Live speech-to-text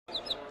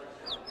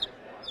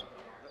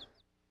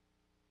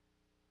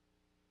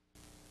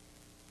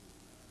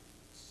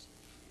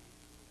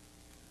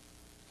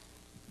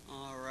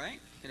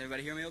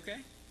everybody hear me okay?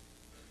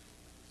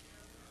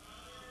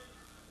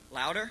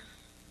 Louder?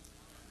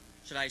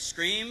 Should I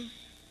scream?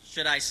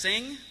 Should I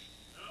sing?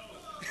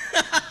 No.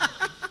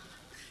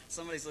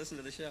 Somebody's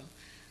listening to the show.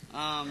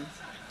 All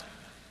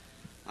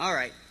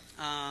right.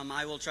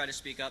 I will try to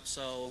speak up,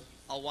 so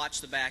I'll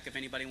watch the back if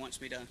anybody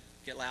wants me to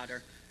get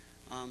louder.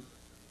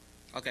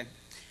 Okay.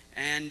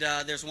 And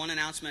there's one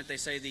announcement. They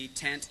say the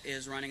tent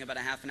is running about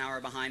a half an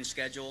hour behind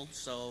schedule,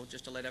 so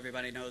just to let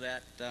everybody know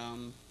that.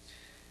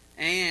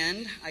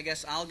 And I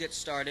guess I'll get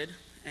started.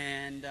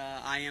 And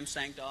I am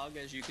StankDawg,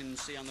 as you can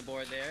see on the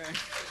board there.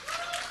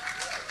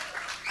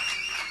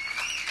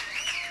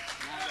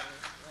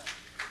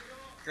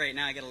 Great,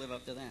 now I got to live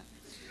up to that.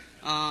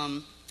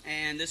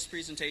 And this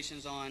presentation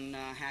is on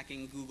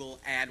hacking Google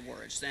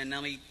AdWords. And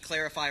let me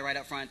clarify right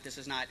up front, this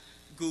is not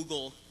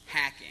Google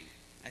hacking.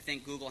 I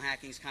think Google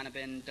hacking's kind of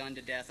been done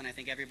to death, and I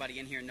think everybody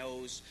in here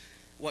knows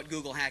what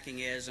Google hacking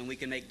is, and we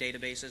can make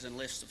databases and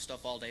lists of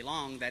stuff all day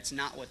long. That's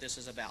not what this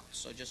is about.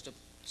 So just to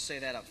say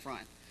that up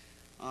front.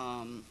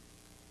 I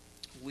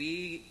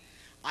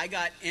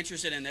got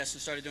interested in this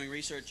and started doing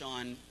research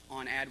on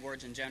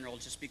AdWords in general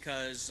just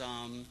because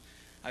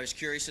I was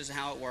curious as to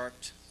how it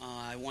worked.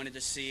 I wanted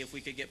to see if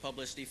we could get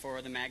publicity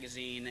for the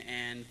magazine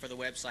and for the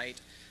website.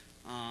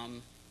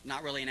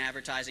 Not really an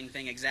advertising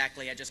thing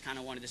exactly. I just kind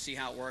of wanted to see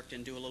how it worked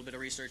and do a little bit of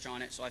research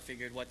on it. So I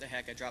figured, what the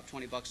heck, I dropped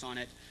 20 bucks on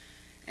it.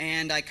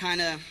 And I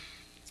kind of,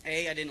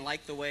 A, I didn't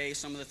like the way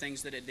some of the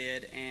things that it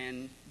did,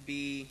 and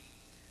B,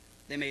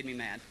 they made me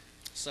mad.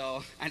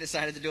 So I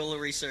decided to do a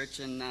little research,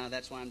 and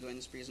that's why I'm doing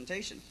this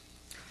presentation.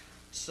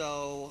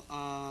 So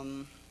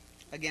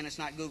again, it's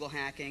not Google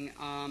hacking.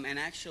 And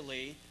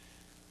actually,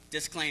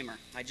 disclaimer,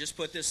 I just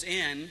put this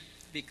in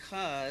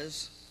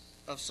because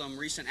of some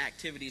recent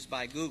activities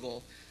by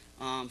Google.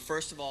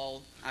 First of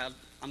all,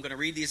 I'm going to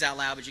read these out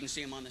loud, but you can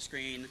see them on the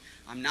screen.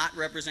 I'm not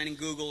representing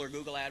Google or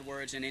Google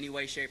AdWords in any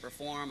way, shape, or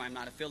form. I'm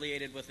not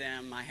affiliated with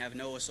them. I have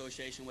no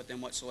association with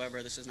them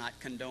whatsoever. This is not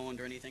condoned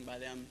or anything by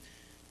them.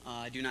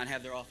 I do not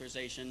have their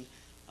authorization.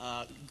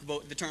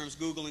 The terms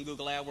Google and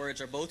Google AdWords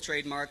are both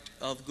trademarked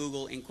of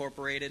Google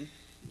Incorporated.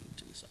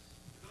 Turn this up.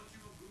 Don't you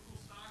own Google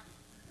stock?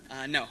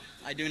 No,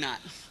 I do not.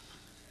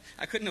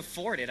 I couldn't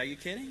afford it. Are you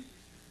kidding?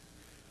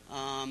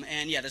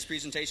 And yeah, this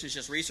presentation is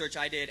just research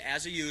I did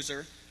as a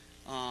user,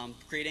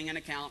 creating an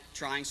account,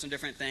 trying some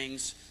different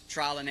things,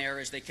 trial and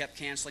errors. They kept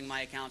canceling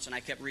my accounts, and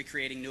I kept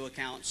recreating new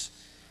accounts.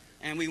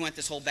 And we went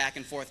this whole back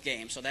and forth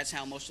game. So that's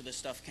how most of this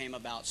stuff came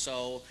about.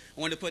 So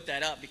I wanted to put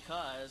that up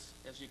because,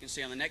 as you can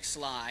see on the next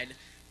slide,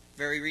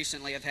 very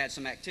recently I've had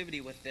some activity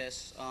with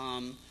this.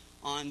 On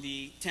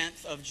the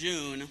 10th of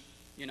June,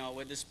 you know,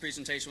 where this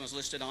presentation was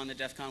listed on the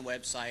DEF CON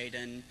website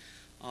and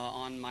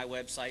on my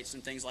websites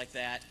and things like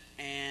that.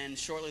 And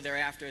shortly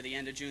thereafter, the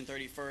end of June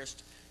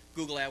 31st,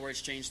 Google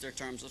AdWords changed their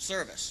terms of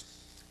service.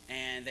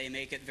 And they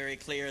make it very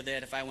clear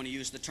that if I want to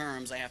use the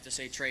terms, I have to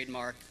say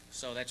trademark.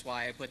 So that's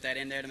why I put that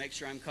in there to make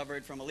sure I'm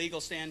covered from a legal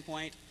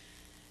standpoint.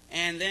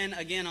 And then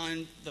again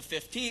on the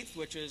 15th,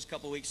 which was a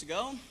couple weeks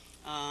ago,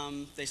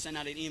 they sent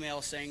out an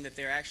email saying that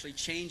they're actually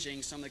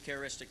changing some of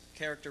the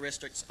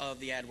characteristics of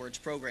the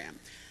AdWords program.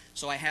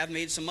 So I have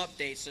made some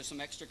updates. There's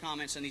some extra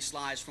comments in these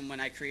slides from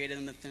when I created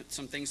them,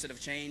 some things that have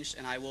changed,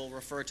 and I will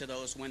refer to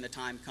those when the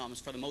time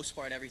comes. For the most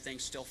part,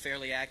 everything's still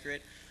fairly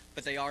accurate,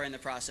 but they are in the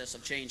process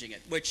of changing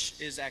it, which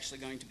is actually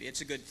going to be,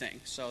 it's a good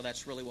thing. So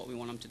that's really what we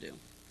want them to do.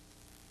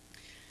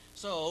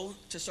 So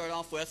to start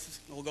off with,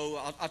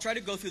 I'll try to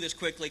go through this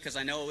quickly because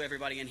I know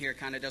everybody in here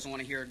kind of doesn't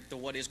want to hear the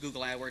what is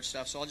Google AdWords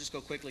stuff, so I'll just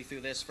go quickly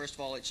through this. First of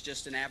all, it's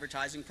just an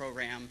advertising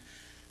program.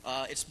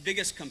 Its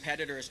biggest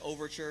competitor is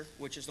Overture,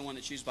 which is the one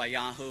that's used by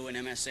Yahoo and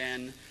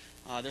MSN.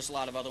 There's a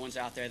lot of other ones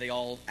out there. They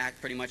all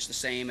act pretty much the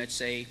same. It's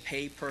a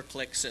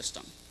pay-per-click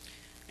system.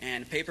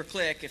 And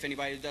pay-per-click, if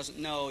anybody doesn't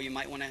know, you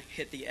might want to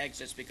hit the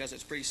exits because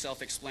it's pretty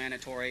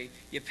self-explanatory.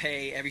 You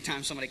pay every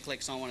time somebody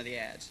clicks on one of the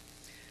ads.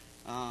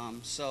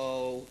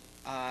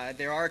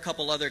 There are a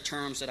couple other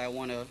terms that I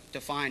want to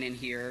define in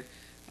here.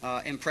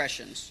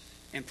 Impressions.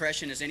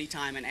 Impression is any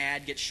time an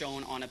ad gets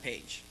shown on a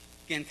page.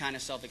 Again, kind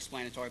of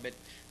self-explanatory, but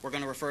we're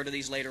going to refer to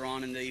these later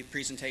on in the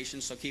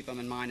presentation, so keep them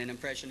in mind. An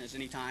impression is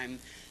any time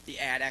the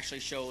ad actually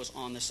shows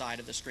on the side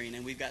of the screen,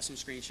 and we've got some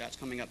screenshots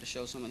coming up to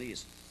show some of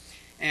these.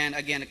 And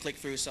again, a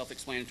click-through,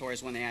 self-explanatory,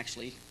 is when they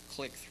actually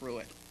click through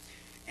it.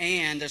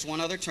 And there's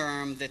one other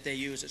term that they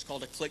use. It's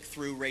called a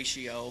click-through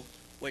ratio,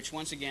 which,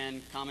 once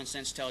again, common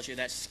sense tells you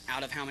that's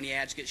out of how many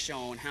ads get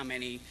shown, how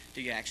many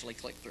do you actually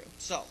click through.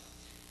 So,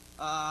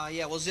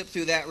 yeah, we'll zip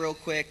through that real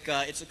quick.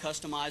 It's a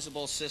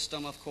customizable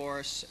system, of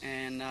course,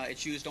 and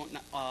it's used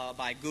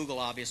by Google,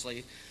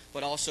 obviously,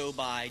 but also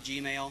by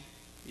Gmail.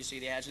 You see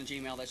the ads in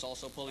Gmail. That's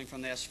also pulling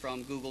from this,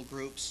 from Google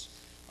Groups.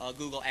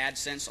 Google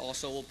AdSense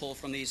also will pull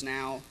from these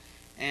now.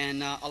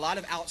 And a lot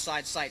of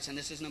outside sites, and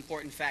this is an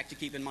important fact to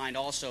keep in mind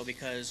also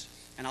because,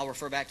 and I'll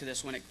refer back to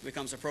this when it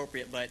becomes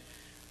appropriate, but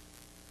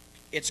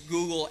it's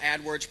Google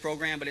AdWords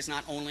program, but it's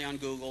not only on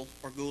Google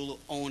or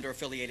Google-owned or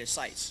affiliated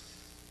sites.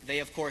 They,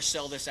 of course,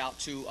 sell this out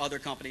to other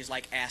companies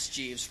like Ask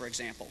Jeeves, for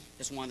example.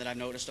 It's one that I've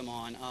noticed them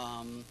on.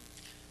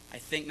 I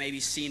think maybe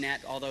CNET,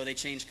 although they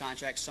change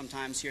contracts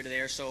sometimes here to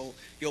there. So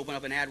you open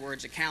up an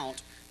AdWords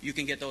account, you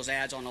can get those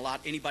ads on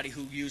anybody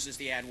who uses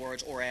the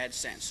AdWords or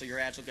AdSense. So your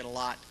ads will get a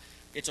lot.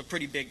 It's a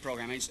pretty big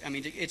program.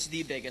 It's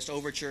the biggest.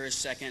 Overture is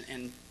second,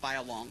 and by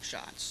a long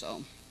shot.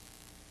 So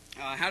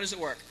how does it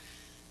work?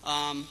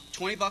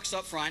 $20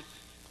 up front.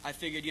 I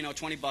figured,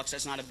 $20,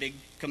 that's not a big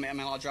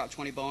commitment. I'll drop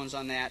 20 bones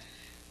on that.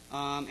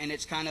 And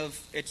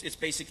it's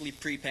basically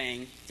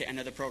prepaying to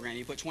enter the program.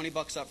 You put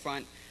 $20 up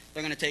front.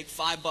 They're going to take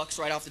 $5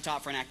 right off the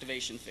top for an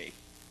activation fee,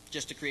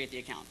 just to create the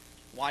account.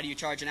 Why do you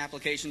charge an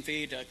application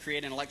fee to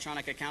create an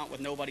electronic account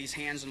with nobody's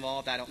hands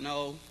involved? I don't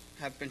know.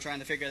 I've been trying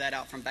to figure that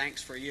out from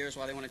banks for years,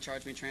 why they want to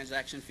charge me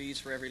transaction fees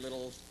for every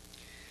little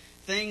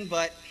thing,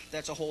 but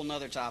that's a whole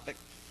nother topic.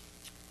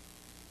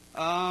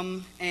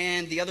 And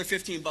the other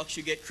 $15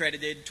 you get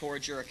credited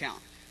towards your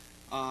account.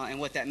 And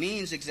what that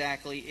means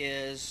exactly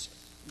is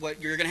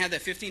you're going to have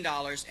that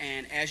 $15,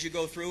 and as you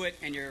go through it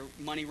and your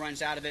money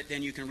runs out of it,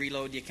 then you can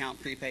reload the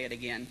account, prepay it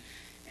again.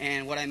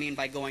 And what I mean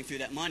by going through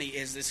that money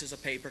is this is a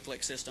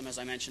pay-per-click system, as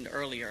I mentioned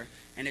earlier,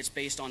 and it's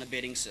based on a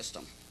bidding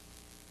system.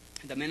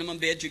 The minimum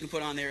bid you can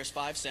put on there is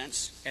 5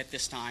 cents at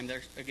this time.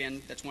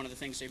 Again, that's one of the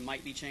things they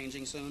might be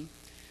changing soon.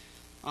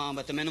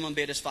 But the minimum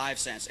bid is 5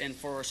 cents. And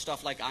for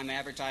stuff like I'm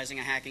advertising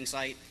a hacking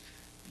site,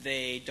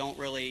 they don't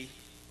really...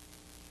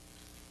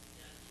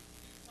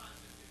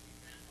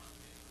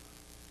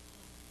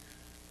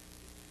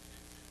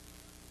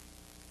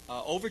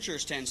 Overture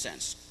is 10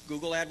 cents.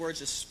 Google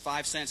AdWords is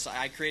 5 cents.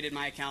 I created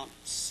my account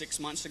 6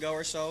 months ago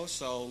or so.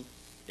 So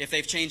if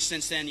they've changed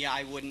since then, yeah,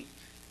 I wouldn't.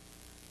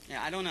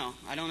 Yeah, I don't know.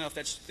 I don't know if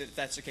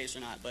that's the case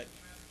or not. But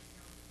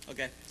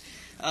okay.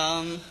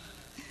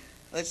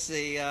 Let's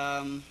see.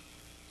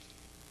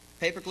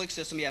 Pay-per-click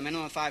system, yeah,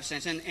 minimum 5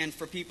 cents. And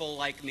for people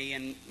like me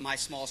and my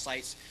small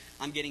sites,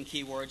 I'm getting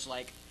keywords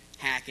like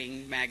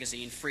hacking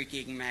magazine,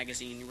 freaking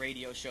magazine,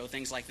 radio show,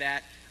 things like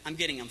that. I'm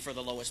getting them for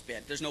the lowest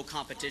bid. There's no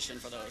competition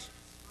for those.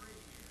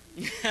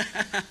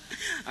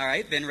 All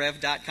right,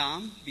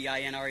 binrev.com,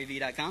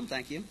 binrev.com.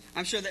 Thank you.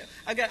 I'm sure that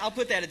I'll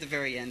put that at the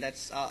very end.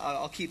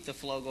 I'll keep the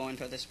flow going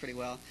for this pretty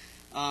well.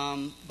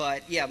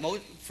 But yeah,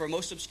 for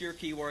most obscure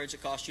keywords,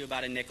 it costs you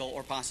about a nickel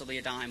or possibly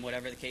a dime,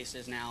 whatever the case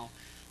is now,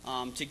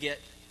 to get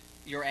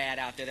your ad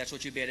out there. That's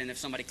what you bid, and if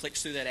somebody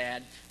clicks through that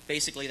ad,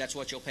 basically that's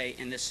what you'll pay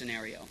in this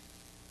scenario.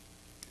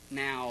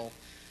 Now,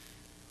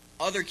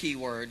 other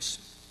keywords.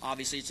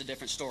 Obviously, it's a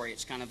different story.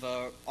 It's kind of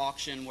an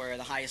auction where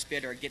the highest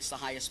bidder gets the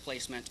highest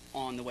placement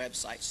on the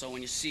website. So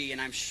when you see, and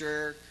I'm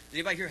sure,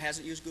 anybody here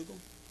hasn't used Google?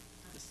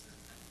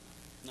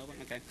 Nobody?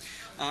 Okay.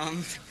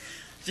 On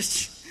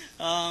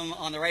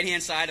the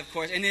right-hand side, of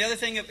course. And the other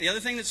thing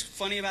that's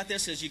funny about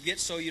this is you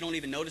get so you don't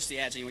even notice the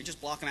ads anymore. You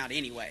just block them out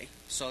anyway.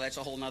 So that's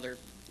a whole nother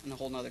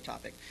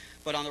topic.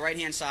 But on the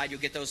right-hand side,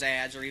 you'll get those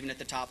ads, or even at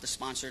the top, the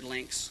sponsored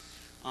links.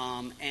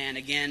 And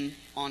again,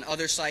 on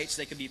other sites,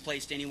 they could be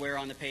placed anywhere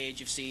on the page.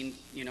 You've seen,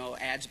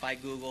 ads by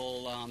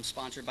Google,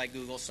 sponsored by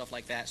Google, stuff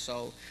like that.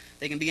 So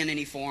they can be in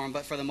any form,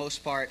 but for the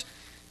most part,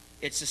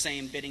 it's the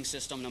same bidding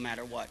system no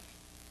matter what.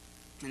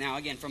 And now,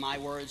 again, for my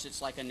words,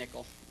 it's like a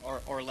nickel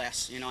or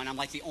less, and I'm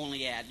like the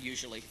only ad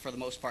usually for the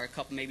most part. A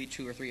couple, maybe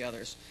 2 or 3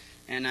 others.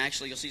 And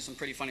actually, you'll see some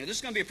pretty funny. This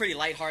is going to be a pretty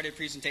lighthearted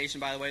presentation,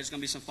 by the way. There's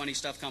going to be some funny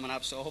stuff coming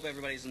up, so I hope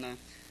everybody's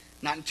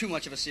not in too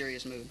much of a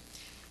serious mood.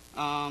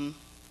 I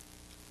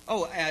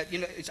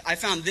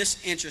found this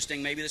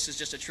interesting. Maybe this is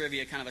just a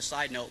trivia, kind of a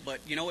side note, but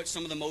you know what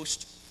some of the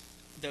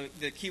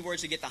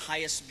keywords that get the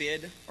highest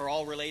bid are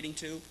all relating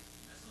to?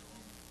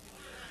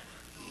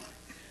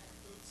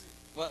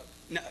 Well,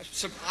 no,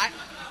 so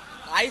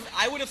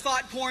I would have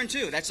thought porn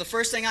too. That's the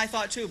first thing I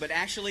thought too, but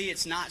actually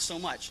it's not so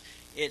much.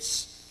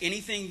 It's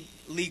anything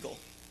legal.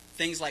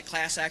 Things like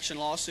class action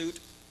lawsuit,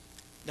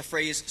 the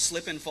phrase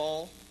slip and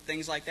fall,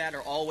 things like that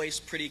are always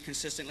pretty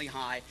consistently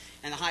high.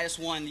 And the highest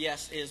one,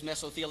 yes, is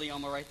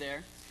mesothelioma right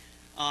there.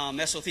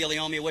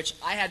 Mesothelioma, which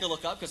I had to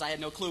look up because I had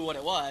no clue what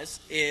it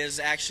was, is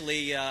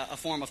actually a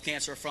form of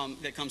cancer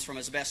that comes from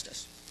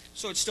asbestos.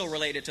 So it's still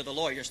related to the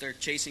lawyers. They're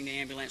chasing the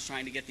ambulance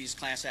trying to get these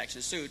class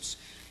action suits,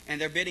 and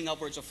they're bidding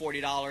upwards of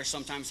 $40,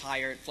 sometimes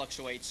higher. It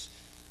fluctuates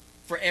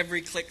for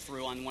every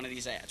click-through on one of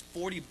these ads.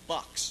 $40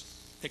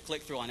 to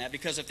click through on that,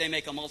 because if they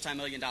make a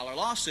multi-million-dollar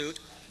lawsuit,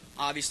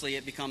 obviously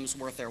it becomes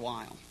worth their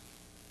while.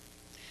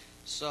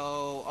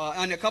 So,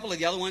 and a couple of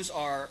the other ones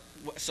are,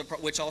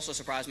 which also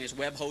surprised me, is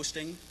web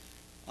hosting,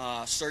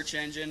 search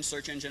engine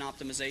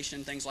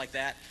optimization, things like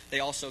that. They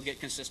also get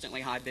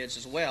consistently high bids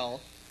as well.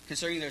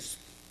 Considering there's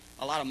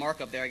a lot of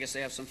markup there, I guess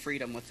they have some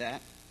freedom with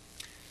that.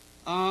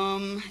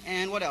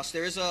 And what else?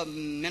 There is a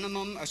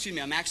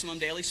maximum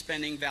daily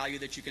spending value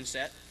that you can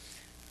set.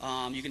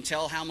 You can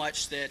tell how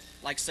much that,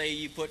 like say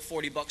you put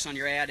 $40 on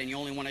your ad and you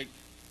only want to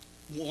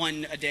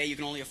one a day, you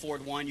can only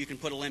afford one, you can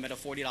put a limit of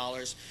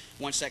 $40.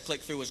 Once that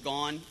click-through is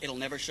gone, it'll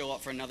never show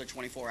up for another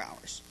 24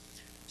 hours.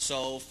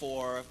 So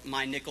for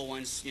my nickel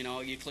ones,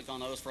 you click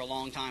on those for a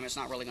long time, it's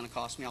not really going to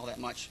cost me all that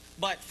much.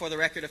 But for the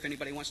record, if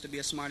anybody wants to be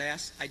a smart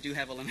ass, I do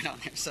have a limit on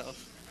there. So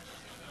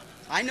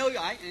I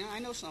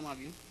know some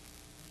of you.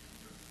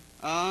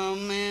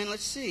 And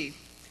let's see.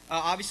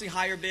 Obviously,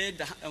 higher bid,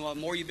 the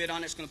more you bid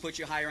on it, it's going to put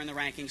you higher in the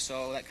ranking,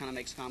 so that kind of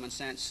makes common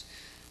sense.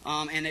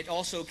 And it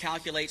also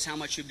calculates how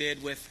much you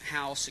bid with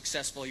how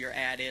successful your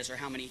ad is or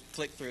how many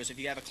click-throughs. If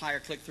you have a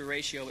higher click-through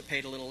ratio but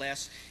paid a little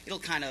less, it'll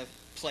kind of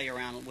play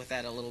around with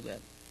that a little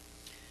bit.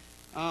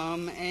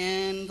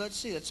 And let's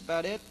see, that's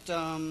about it.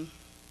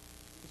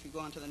 If you go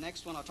on to the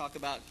next one, I'll talk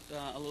about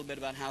a little bit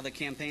about how the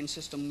campaign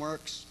system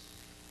works.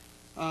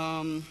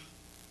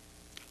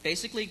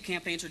 Basically,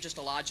 campaigns are just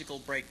a logical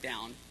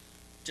breakdown,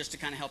 just to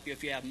kind of help you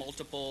if you have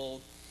multiple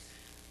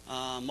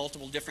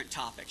different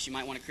topics. You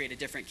might want to create a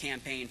different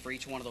campaign for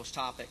each one of those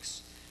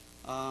topics.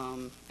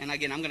 And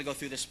again, I'm going to go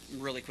through this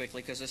really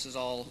quickly because this is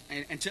all,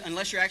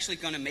 unless you're actually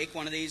going to make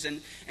one of these.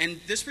 And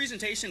this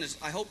presentation is,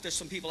 I hope there's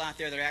some people out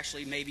there that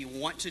actually maybe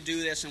want to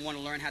do this and want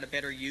to learn how to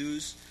better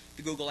use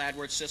the Google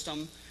AdWords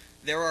system.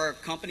 There are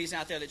companies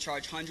out there that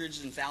charge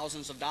hundreds and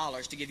thousands of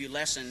dollars to give you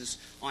lessons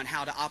on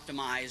how to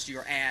optimize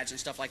your ads and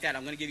stuff like that.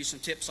 I'm going to give you some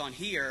tips on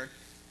here,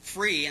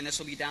 free, and this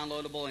will be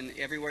downloadable and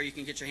everywhere you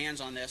can get your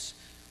hands on this,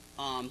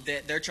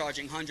 that they're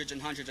charging hundreds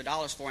and hundreds of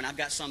dollars for, and I've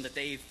got some that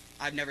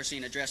I've never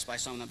seen addressed by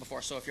some of them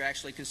before. So if you're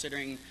actually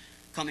considering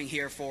coming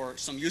here for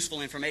some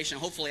useful information,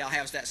 hopefully I'll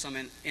have that some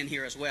in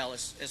here as well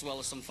as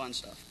some fun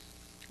stuff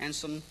and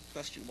some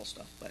questionable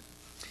stuff, but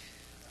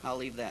I'll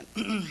leave that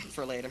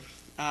for later.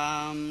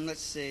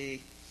 Let's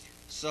see.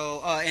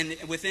 So, and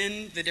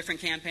within the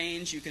different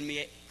campaigns, you can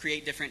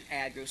create different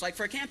ad groups. Like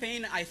for a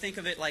campaign, I think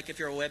of it like if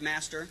you're a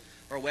webmaster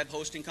or a web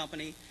hosting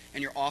company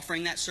and you're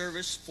offering that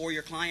service for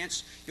your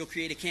clients, you'll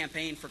create a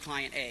campaign for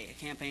client A, a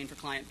campaign for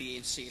client B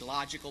and C,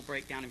 logical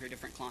breakdown of your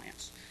different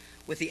clients.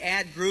 With the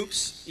ad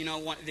groups, you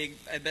know, the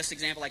best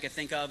example I could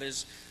think of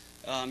is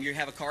you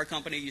have a car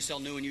company, you sell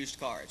new and used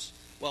cars.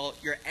 Well,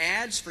 your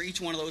ads for each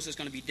one of those is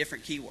going to be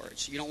different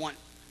keywords. You don't want,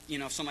 you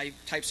know, if somebody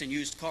types in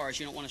used cars,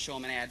 you don't want to show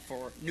them an ad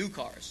for new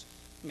cars.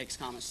 It makes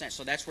common sense.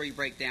 So that's where you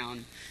break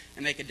down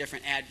and make a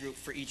different ad group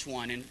for each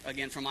one. And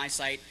again, for my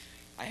site,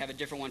 I have a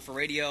different one for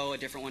radio, a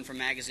different one for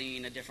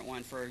magazine, a different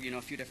one for, you know,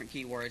 a few different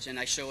keywords, and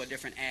I show a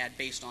different ad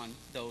based on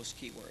those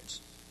keywords.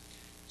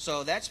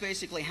 So that's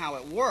basically how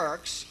it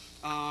works.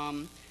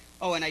 Oh,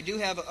 and I do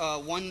have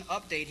one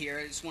update here.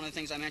 It's one of the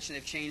things I mentioned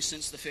they've changed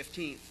since the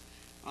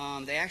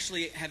 15th. They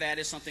actually have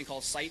added something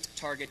called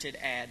site-targeted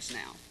ads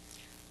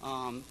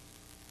now.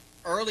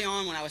 Early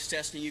on when I was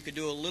testing, you could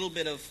do a little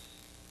bit of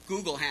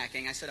Google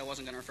hacking. I said I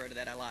wasn't going to refer to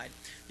that. I lied.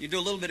 You do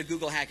a little bit of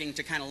Google hacking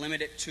to kind of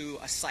limit it to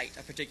a site,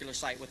 a particular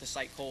site with a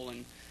site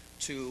colon,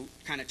 to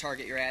kind of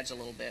target your ads a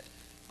little bit.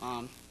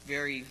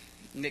 Very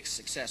mixed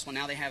success. Well,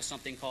 now they have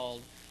something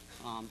called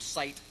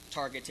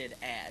site-targeted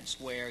ads,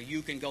 where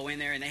you can go in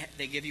there and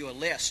they give you a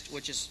list,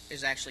 which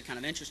is actually kind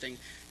of interesting.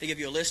 They give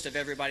you a list of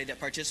everybody that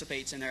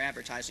participates in their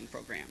advertising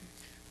program,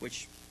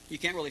 which you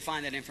can't really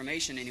find that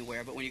information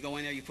anywhere. But when you go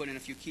in there, you put in a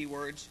few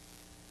keywords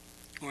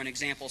or an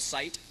example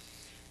site,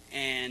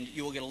 and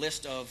you will get a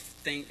list of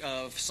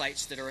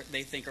sites that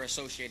they think are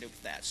associated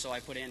with that. So I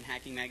put in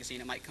Hacking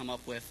Magazine. It might come up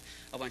with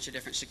a bunch of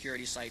different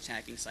security sites,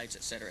 hacking sites,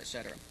 et cetera, et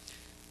cetera.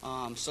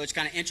 So it's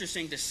kind of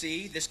interesting to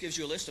see. This gives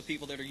you a list of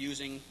people that are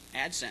using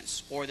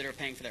AdSense or that are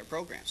paying for their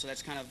program. So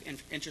that's kind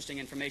of interesting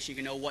information. You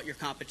can know what your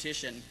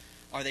competition,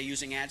 are they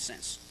using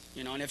AdSense?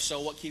 You know, and if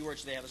so, what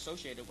keywords do they have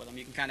associated with them?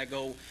 You can kind of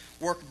go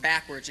work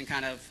backwards and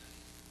kind of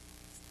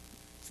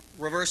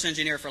reverse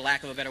engineer, for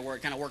lack of a better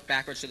word, kind of work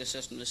backwards through the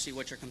system to see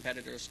what your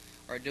competitors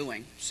are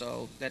doing.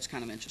 So that's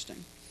kind of interesting.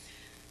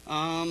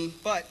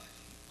 But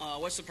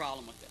what's the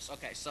problem with this?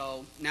 Okay,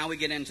 so now we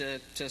get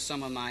into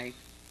some of my,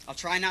 I'll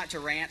try not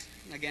to rant.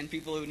 Again,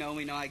 people who know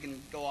me know I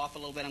can go off a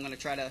little bit. I'm going to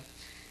try to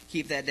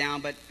keep that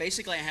down. But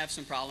basically I have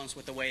some problems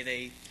with the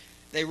way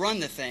they run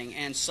the thing.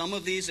 And some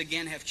of these,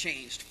 again, have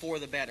changed for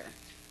the better.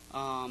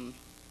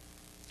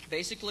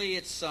 Basically,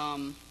 it's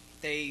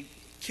they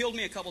killed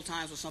me a couple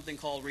times with something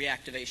called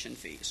reactivation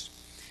fees.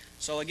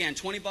 So again,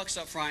 20 bucks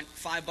up front,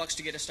 $5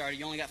 to get it started.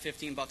 You only got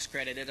 15 bucks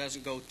credit. It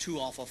doesn't go too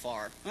awful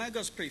far. Well, it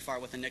goes pretty far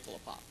with a nickel a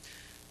pop.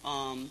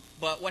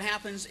 But what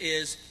happens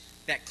is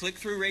that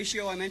click-through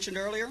ratio I mentioned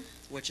earlier,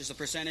 which is the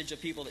percentage of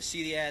people that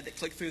see the ad that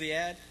click through the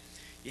ad,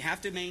 you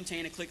have to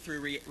maintain a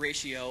click-through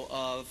ratio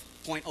of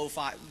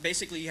 0.05.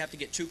 Basically, you have to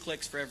get 2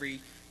 clicks for every,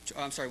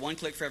 I'm sorry, 1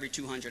 click for every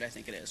 200, I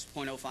think it is,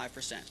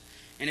 0.05%.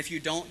 And if you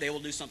don't, they will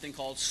do something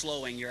called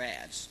slowing your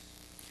ads.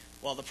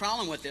 Well, the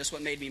problem with this,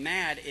 what made me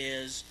mad,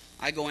 is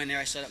I go in there,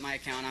 I set up my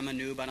account, I'm a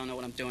noob, I don't know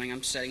what I'm doing,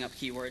 I'm setting up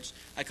keywords.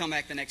 I come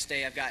back the next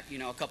day, I've got, you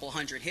know, a couple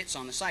hundred hits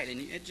on the site, and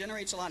it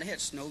generates a lot of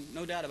hits,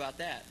 no doubt about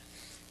that.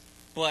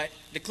 But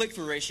the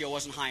click-through ratio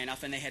wasn't high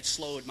enough, and they had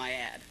slowed my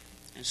ad.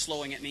 And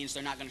slowing it means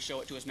they're not going to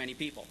show it to as many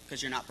people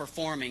because you're not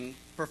performing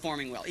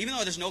well. Even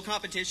though there's no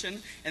competition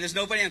and there's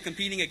nobody I'm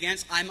competing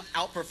against, I'm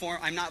not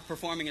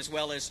performing as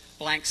well as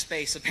blank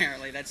space,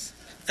 apparently.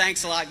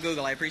 Thanks a lot,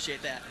 Google. I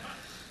appreciate that.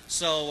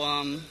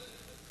 So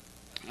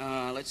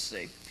let's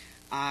see.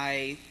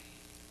 I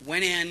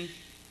went in,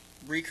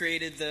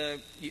 recreated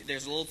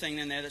there's a little thing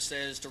in there that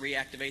says to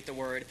reactivate the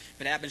word. If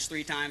it happens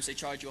 3 times, they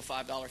charge you a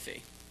 $5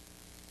 fee.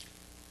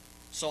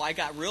 So I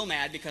got real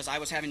mad because I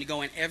was having to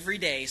go in every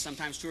day,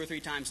 sometimes 2 or 3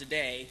 times a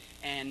day,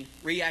 and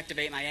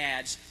reactivate my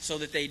ads so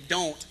that they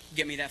don't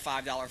give me that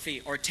 $5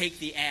 fee or take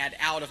the ad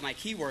out of my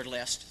keyword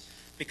list,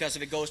 because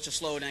if it goes to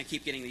slow, then I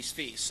keep getting these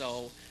fees.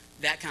 So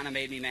that kind of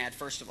made me mad,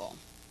 first of all.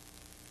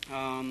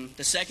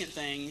 The second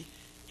thing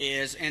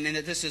is, and then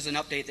this is an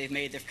update they've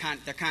made,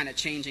 they're kind of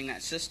changing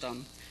that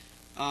system.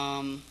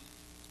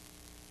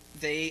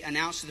 They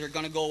announced that they're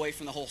going to go away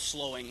from the whole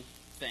slowing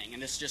thing.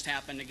 And this just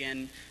happened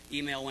again.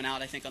 Email went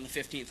out, I think on the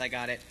 15th I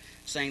got it,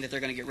 saying that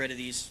they're going to get rid of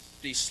these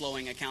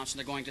slowing accounts, and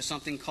they're going to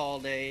something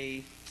called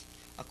a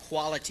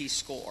quality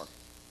score.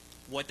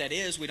 What that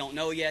is, we don't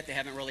know yet. They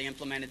haven't really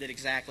implemented it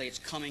exactly. It's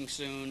coming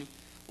soon,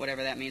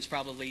 whatever that means,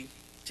 probably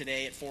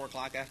today at 4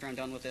 o'clock after I'm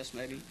done with this,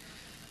 maybe.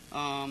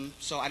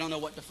 So I don't know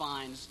what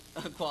defines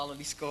a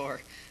quality score.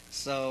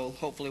 So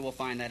hopefully we'll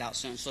find that out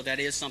soon. So that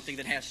is something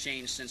that has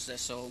changed since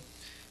this, so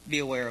be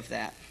aware of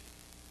that.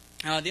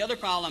 The other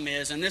problem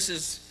is, and this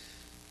is,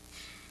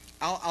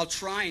 I'll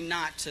try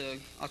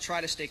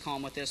to stay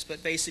calm with this,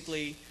 but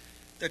basically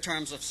the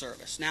terms of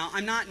service. Now,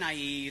 I'm not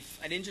naive.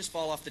 I didn't just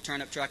fall off the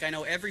turnip truck. I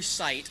know every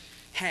site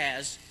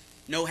has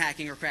no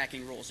hacking or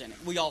cracking rules in it.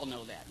 We all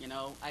know that, you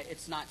know.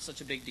 It's not such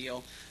a big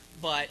deal.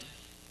 But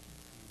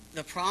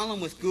the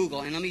problem with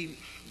Google, and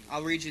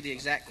I'll read you the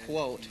exact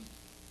quote.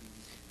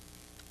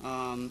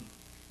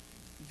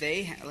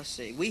 Let's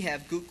see. We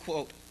have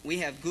Google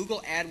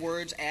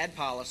AdWords ad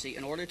policy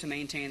in order to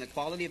maintain the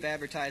quality of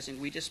advertising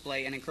we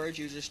display and encourage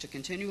users to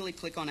continually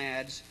click on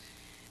ads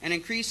and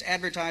increase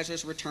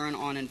advertisers' return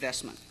on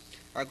investment.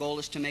 Our goal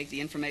is to make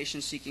the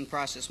information-seeking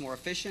process more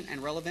efficient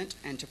and relevant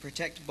and to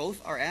protect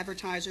both our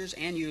advertisers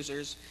and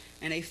users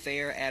in a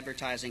fair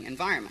advertising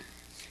environment.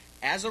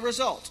 As a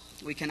result,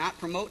 we cannot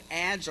promote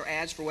ads or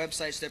ads for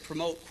websites that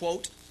promote,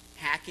 quote,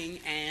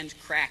 hacking and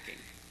cracking.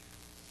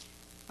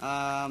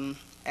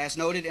 As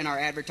noted in our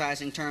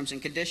advertising terms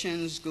and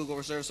conditions, Google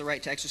reserves the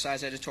right to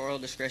exercise editorial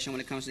discretion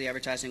when it comes to the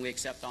advertising we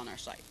accept on our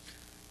site.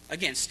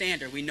 Again,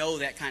 standard. We know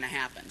that kind of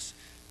happens.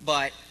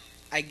 But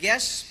I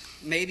guess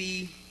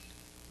maybe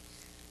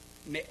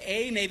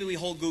we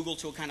hold Google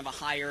to a kind of a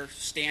higher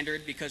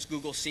standard because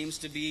Google seems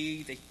to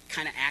be, they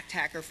kind of act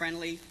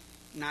hacker-friendly,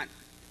 not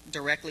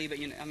directly, but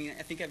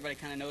I think everybody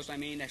kind of knows what I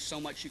mean. There's so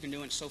much you can do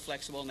and it's so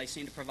flexible, and they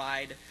seem to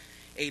provide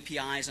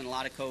APIs and a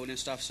lot of code and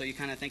stuff, so you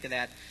kind of think of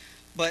that.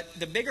 But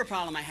the bigger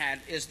problem I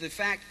had is the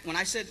fact, when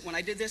I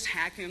did this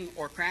hacking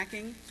or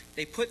cracking,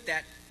 they put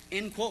that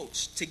in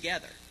quotes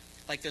together.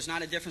 Like there's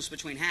not a difference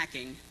between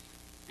hacking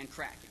and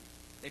cracking.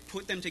 They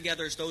put them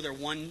together as though they're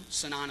one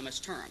synonymous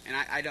term. And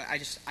I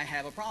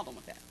have a problem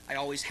with that. I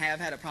always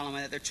have had a problem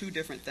with that. They're two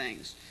different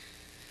things.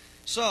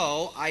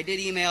 So I did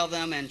email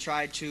them and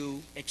tried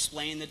to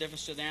explain the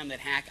difference to them that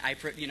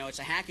it's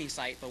a hacking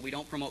site, but we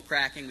don't promote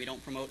cracking, we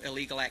don't promote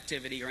illegal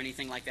activity or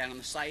anything like that on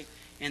the site,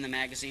 in the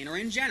magazine, or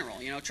in general.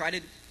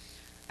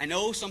 I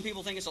know some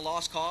people think it's a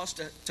lost cause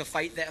to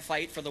fight that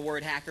fight for the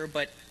word hacker,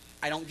 but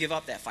I don't give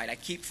up that fight. I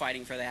keep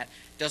fighting for that.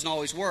 Doesn't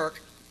always work,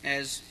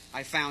 as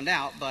I found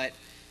out, but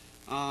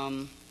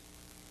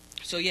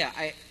so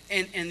yeah.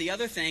 And the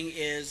other thing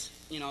is,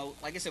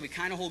 like I said, we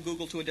kind of hold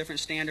Google to a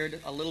different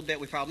standard a little bit.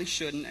 We probably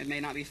shouldn't. It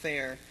may not be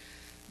fair,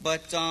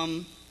 but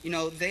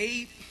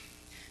they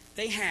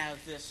have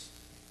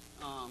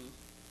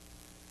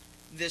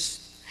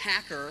this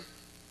hacker.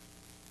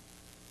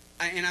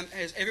 And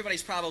as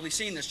everybody's probably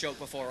seen this joke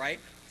before, right?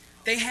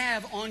 They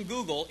have on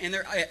Google in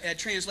their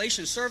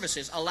translation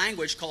services a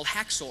language called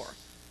Hacksaw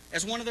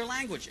as one of their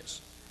languages.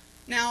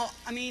 Now,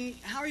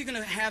 how are you going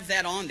to have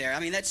that on there?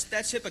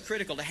 That's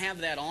hypocritical to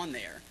have that on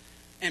there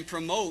and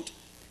promote,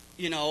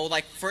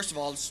 first of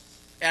all, it's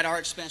at our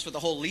expense with the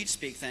whole lead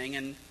speak thing.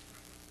 And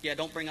yeah,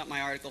 don't bring up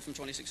my article from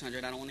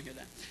 2600. I don't want to hear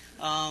that.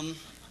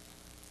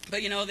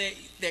 But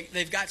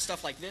they've got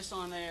stuff like this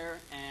on there,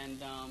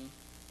 and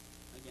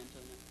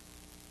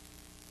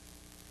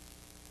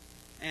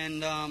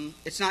And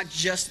it's not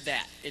just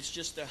that. It's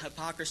just the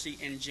hypocrisy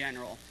in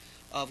general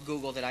of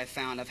Google that I've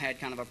found I've had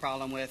kind of a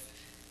problem with.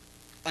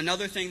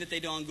 Another thing that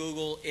they do on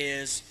Google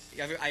is,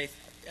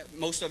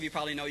 most of you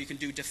probably know you can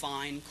do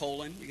define :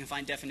 you can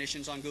find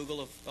definitions on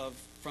Google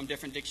from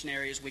different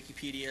dictionaries,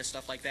 Wikipedia,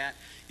 stuff like that.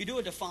 You do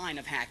a define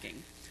of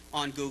hacking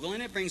on Google,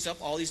 and it brings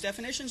up all these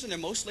definitions, and they're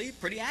mostly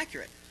pretty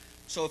accurate.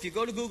 So if you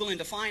go to Google and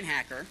define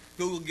hacker,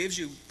 Google gives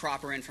you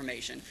proper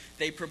information.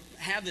 They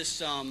have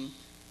this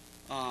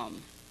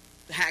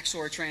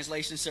Hacksaw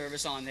translation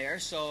service on there.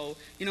 So,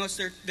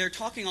 they're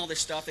talking all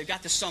this stuff. They've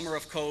got the summer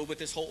of code with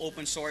this whole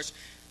open source.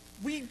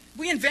 We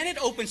invented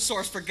open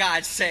source, for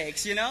God's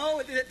sakes,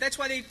 That's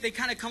why they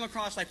kind of come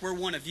across like we're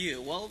one of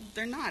you. Well,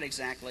 they're not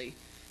exactly.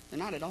 They're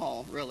not at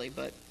all, really.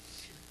 But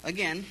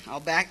again, I'll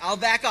back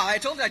off. I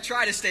told you I'd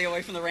try to stay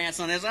away from the rants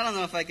on this. I don't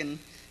know if I can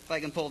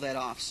pull that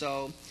off.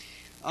 So,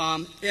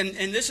 and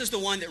this is the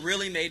one that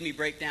really made me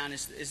break down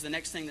is the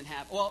next thing that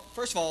happened. Well,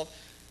 first of all,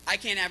 I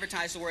can't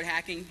advertise the word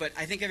hacking, but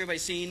I think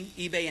everybody's seen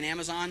eBay and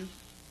Amazon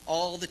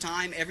all the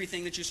time.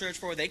 Everything that you search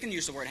for, they can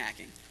use the word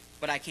hacking.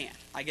 but I can't.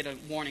 I get a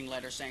warning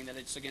letter saying that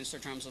it's against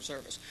their terms of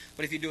service.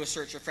 But if you do a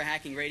search for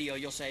hacking radio,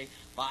 you'll say,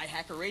 buy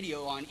hacker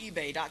radio on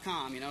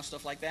ebay.com,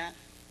 stuff like that.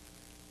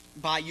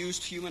 Buy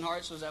used human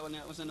hearts. Was that when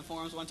that was in the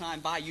forums one time?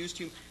 Buy used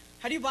human.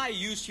 How do you buy a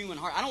used human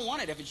heart? I don't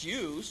want it if it's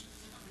used.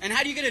 And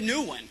how do you get a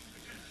new one?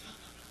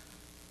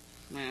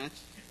 Man,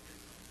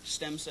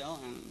 stem cell.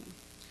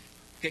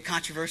 Get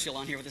controversial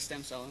on here with the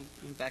stem cell.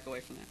 Back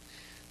away from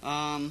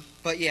that.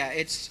 But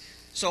yeah,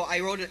 so I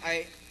wrote it.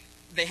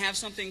 They have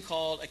something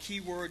called a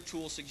keyword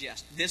tool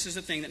suggest. This is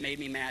the thing that made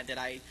me mad, that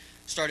I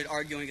started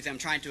arguing with them,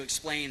 trying to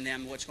explain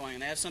them what's going on.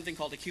 They have something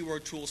called a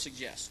keyword tool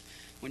suggest.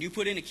 When you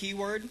put in a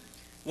keyword,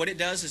 what it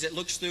does is it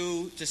looks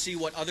through to see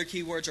what other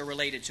keywords are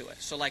related to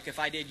it. So like if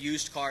I did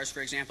used cars,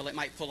 for example, it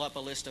might pull up a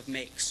list of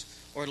makes,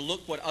 or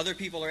look what other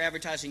people are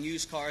advertising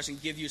used cars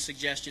and give you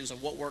suggestions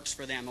of what works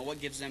for them or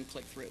what gives them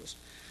click-throughs.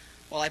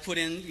 Well, I put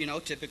in,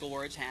 typical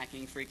words,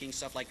 hacking, freaking,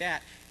 stuff like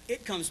that.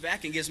 It comes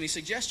back and gives me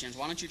suggestions.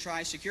 Why don't you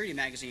try Security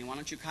Magazine? Why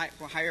don't you try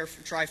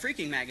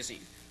Freaking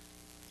Magazine?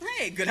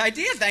 Hey, good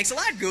idea. Thanks a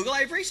lot, Google.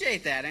 I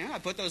appreciate that. I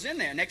put those in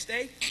there. Next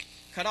day,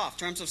 cut off.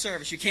 Terms of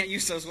service. You can't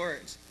use those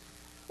words.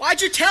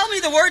 Why'd you tell me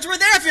the words were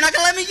there if you're not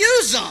going to let me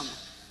use them?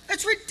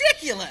 That's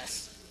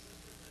ridiculous.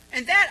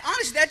 And that,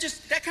 honestly,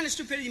 that kind of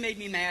stupidity made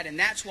me mad, and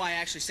that's why I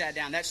actually sat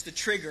down. That's the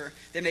trigger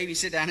that made me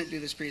sit down and do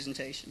this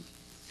presentation.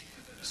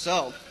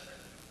 So,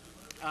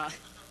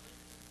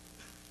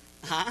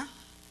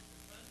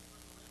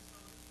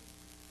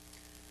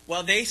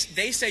 Well, they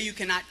say you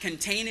cannot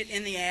contain it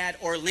in the ad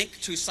or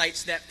link to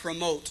sites that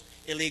promote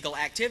illegal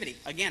activity.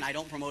 Again, I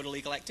don't promote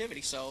illegal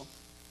activity, so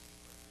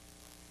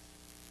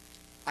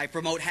I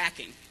promote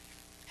hacking.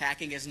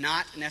 Hacking is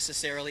not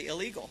necessarily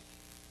illegal.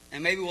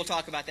 And maybe we'll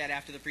talk about that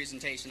after the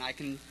presentation. I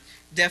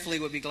definitely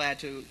would be glad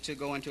to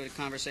go into a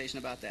conversation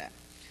about that.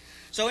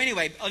 So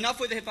anyway,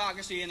 enough with the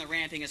hypocrisy and the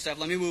ranting and stuff.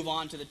 Let me move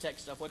on to the tech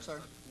stuff. What's our...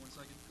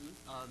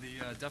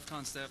 The DEF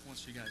CON staff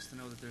wants you guys to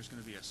know that there's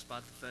going to be a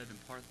spot the Fed in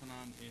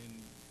Parthenon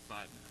in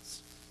 5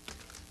 minutes.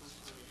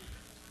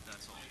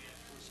 That's all.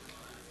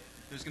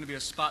 There's going to be a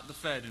spot the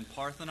Fed in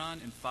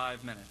Parthenon in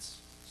 5 minutes.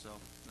 So,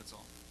 that's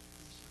all.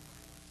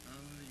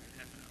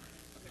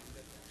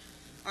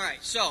 All right,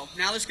 so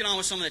now let's get on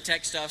with some of the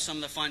tech stuff, some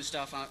of the fun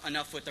stuff.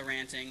 Enough with the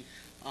ranting.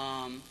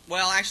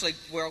 Well, actually,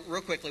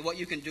 real quickly, what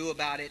you can do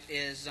about it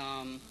is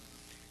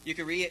you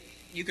can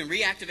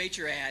reactivate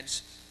your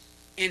ads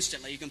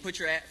instantly. You can put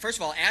your first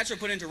of all, ads are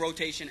put into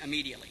rotation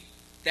immediately.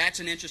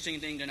 That's an interesting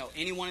thing to know.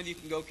 Any one of you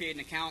can go create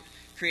an account,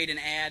 create an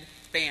ad,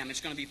 bam,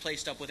 it's going to be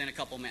placed up within a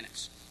couple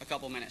minutes.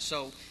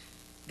 So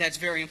that's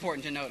very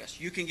important to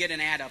notice. You can get an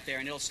ad up there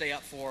and it'll stay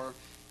up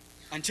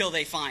until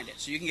they find it.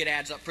 So you can get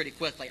ads up pretty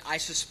quickly. I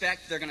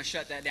suspect they're going to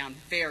shut that down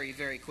very,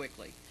 very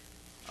quickly.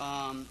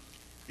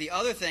 The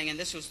other thing, and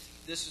this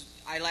is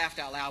I laughed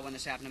out loud when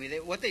this happened to me.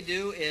 What they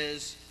do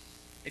is,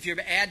 if your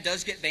ad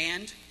does get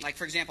banned, like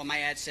for example, my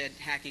ad said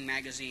hacking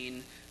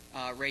magazine,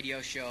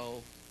 radio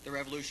show, the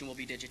revolution will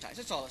be digitized.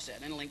 That's all it said,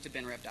 and a link to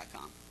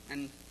benrev.com.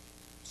 And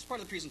it's part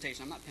of the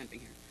presentation. I'm not pimping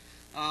here.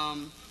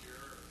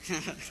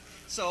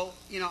 So,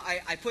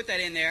 I put that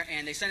in there,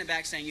 and they sent it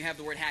back saying you have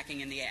the word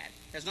hacking in the ad.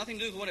 It has nothing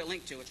to do with what it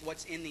linked to. It's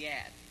what's in the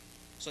ad.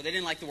 So they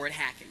didn't like the word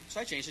hacking. So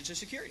I changed it to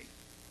security.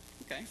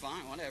 Okay,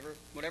 fine, whatever.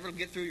 Whatever will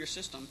get through your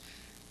system.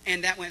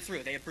 And that went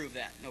through. They approved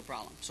that, no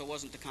problem. So it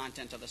wasn't the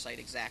content of the site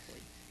exactly.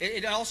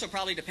 It also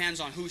probably depends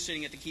on who's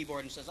sitting at the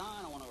keyboard and says,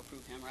 I don't want to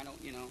approve him, or I don't,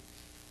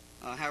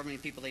 however many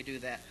people they do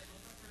that.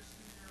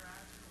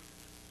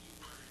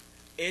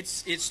 It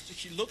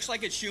looks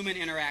like it's human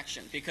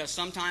interaction, because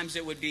sometimes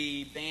it would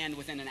be banned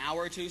within an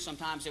hour or two.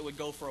 Sometimes it would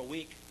go for a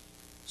week.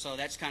 So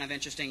that's kind of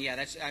interesting. Yeah,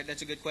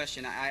 that's a good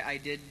question.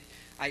 I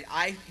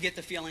get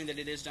the feeling that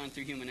it is done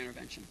through human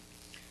intervention.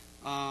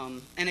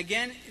 And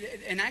again,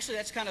 and actually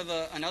that's kind of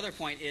another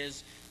point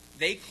is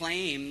they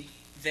claim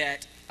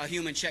that a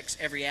human checks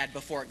every ad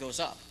before it goes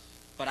up.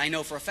 But I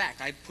know for a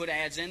fact, I put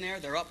ads in there,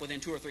 they're up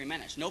within 2 or 3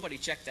 minutes. Nobody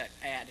checked that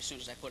ad as soon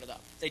as I put it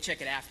up. They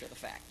check it after the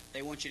fact.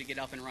 They want you to get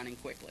up and running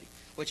quickly,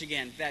 which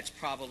again, that's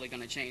probably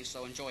going to change,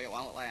 so enjoy it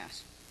while it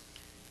lasts.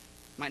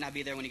 Might not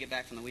be there when you get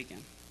back from the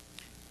weekend.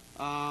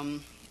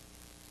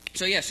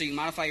 So you can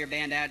modify your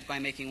banned ads by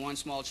making one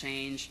small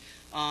change.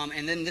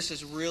 And then this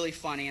is really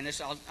funny, and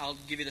this I'll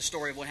give you the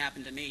story of what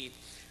happened to me.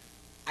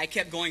 I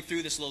kept going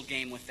through this little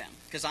game with them,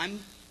 because I'm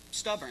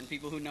stubborn.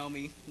 People who know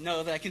me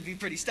know that I can be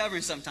pretty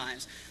stubborn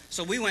sometimes.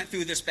 So we went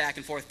through this back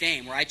and forth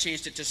game where I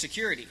changed it to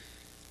security.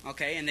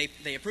 Okay, and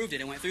they approved it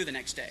and went through the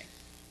next day.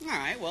 All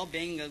right, well,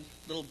 being a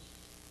little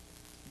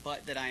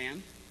butt that I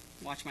am,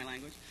 watch my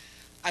language,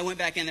 I went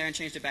back in there and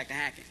changed it back to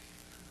hacking.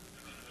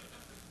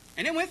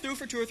 And it went through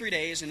for 2 or 3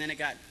 days, and then it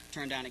got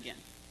turned down again.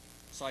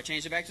 So I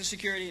changed it back to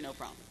security, no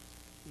problem.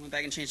 I went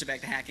back and changed it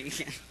back to hacking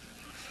again.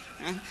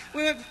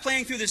 We went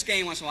playing through this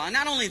game once in a while. And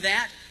not only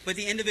that, but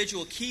the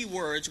individual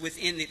keywords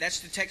within that's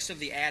the text of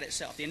the ad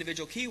itself. The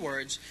individual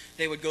keywords,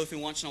 they would go through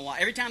once in a while.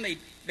 Every time they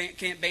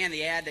can't ban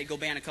the ad, they'd go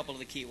ban a couple of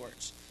the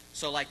keywords.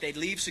 So like they'd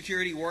leave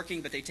security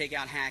working, but they take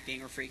out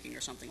hacking or freaking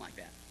or something like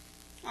that.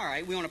 All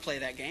right, we want to play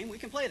that game. We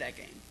can play that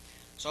game.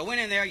 So I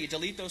went in there, you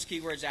delete those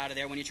keywords out of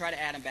there. When you try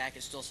to add them back,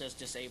 it still says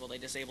disable. They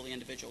disable the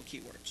individual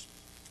keywords.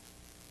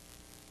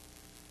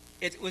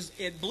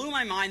 It blew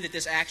my mind that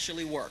this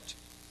actually worked.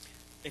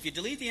 If you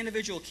delete the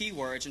individual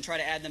keywords and try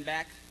to add them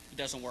back, it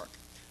doesn't work.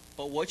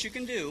 But what you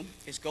can do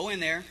is go in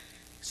there,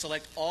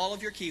 select all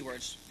of your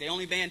keywords. They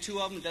only banned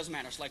 2 of them, it doesn't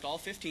matter. Select all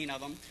 15 of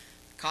them,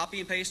 copy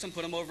and paste them,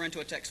 put them over into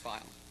a text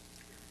file.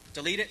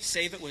 Delete it,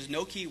 save it with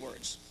no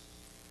keywords.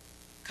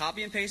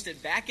 Copy and paste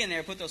it back in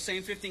there, put those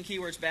same 15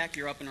 keywords back,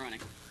 you're up and running.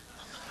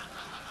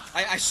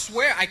 I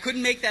swear, I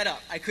couldn't make that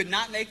up. I could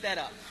not make that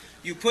up.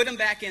 You put them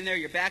back in there,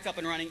 you're back up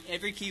and running,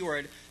 every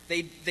keyword.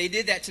 They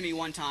did that to me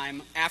one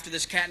time after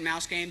this cat and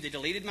mouse game. They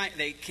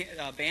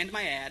banned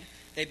my ad.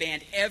 They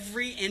banned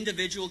every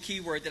individual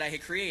keyword that I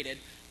had created.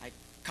 I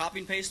copied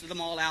and pasted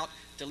them all out,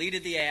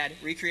 deleted the ad,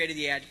 recreated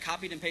the ad,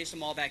 copied and pasted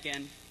them all back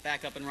in,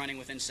 back up and running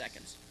within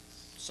seconds.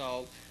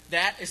 So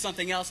that is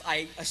something else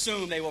I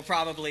assume they will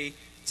probably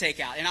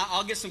take out. And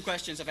I'll get some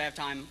questions if I have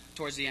time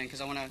towards the end,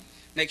 because I want to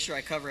make sure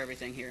I cover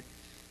everything here.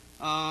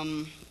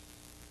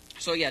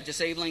 So yeah,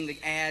 disabling the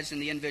ads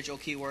and the individual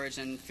keywords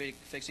and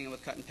fixing it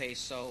with cut and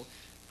paste. So,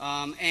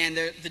 and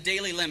the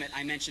daily limit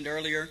I mentioned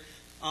earlier.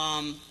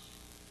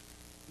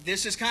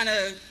 This is kind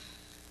of,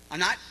 I'm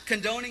not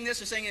condoning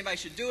this or saying anybody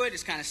should do it.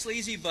 It's kind of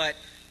sleazy, but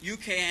you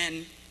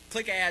can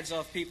click ads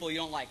of people you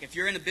don't like. If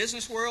you're in the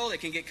business world,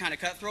 it can get kind of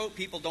cutthroat.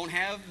 People don't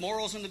have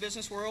morals in the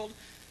business world.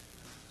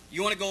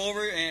 You want to go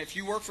over, and if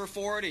you work for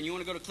Ford and you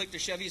want to go to click to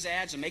Chevy's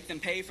ads and make them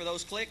pay for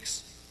those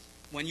clicks,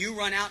 when you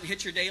run out and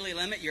hit your daily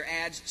limit, your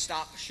ads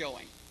stop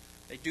showing.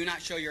 They do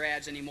not show your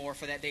ads anymore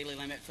for that daily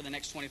limit for the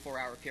next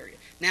 24-hour period.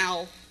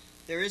 Now,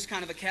 there is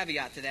kind of a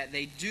caveat to that.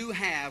 They do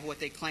have what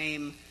they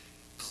claim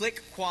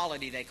click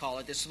quality, they call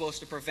it, that's supposed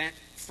to prevent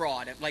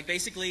fraud. Like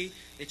basically,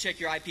 they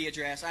check your IP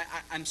address.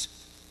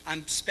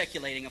 I'm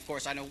speculating, of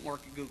course. I don't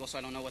work at Google, so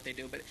I don't know what they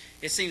do. But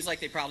it seems like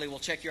they probably will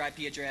check your IP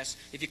address.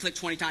 If you click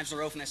 20 times in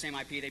a row from that same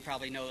IP, they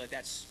probably know that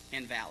that's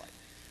invalid.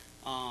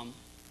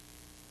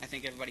 I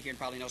think everybody here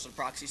probably knows what a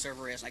proxy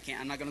server is.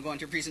 I'm not going to go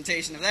into a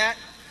presentation of that.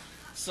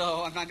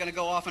 So I'm not going to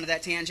go off into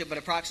that tangent. But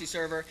a proxy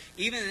server,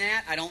 even in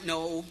that, I don't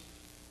know.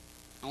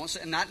 I won't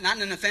say, not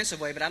in an offensive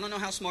way, but I don't know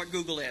how smart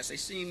Google is. They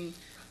seem,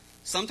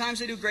 sometimes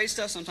they do great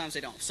stuff, sometimes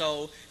they don't.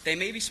 So they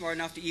may be smart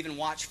enough to even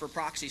watch for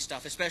proxy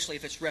stuff, especially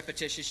if it's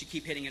repetitious. You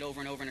keep hitting it over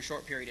and over in a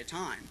short period of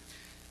time.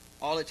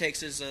 All it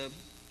takes is a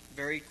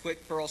very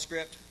quick Perl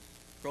script,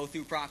 go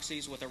through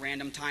proxies with a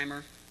random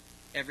timer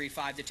every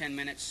 5 to 10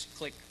 minutes,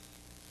 click.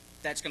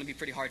 That's going to be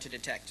pretty hard to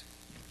detect.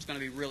 It's going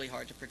to be really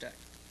hard to protect.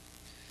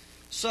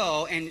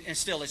 So, and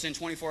still, it's in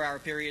 24-hour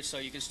periods, so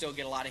you can still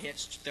get a lot of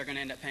hits. They're going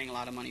to end up paying a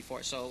lot of money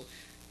for it. So,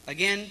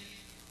 again,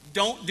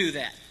 don't do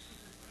that.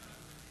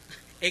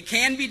 It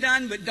can be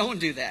done, but don't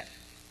do that.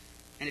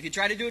 And if you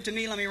try to do it to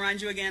me, let me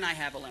remind you again, I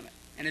have a limit.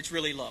 And it's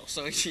really low,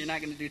 so you're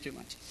not going to do too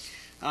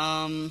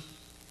much.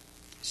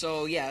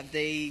 So, yeah,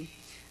 they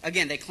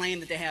claim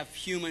that they have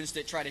humans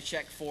that try to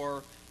check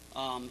for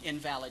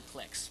invalid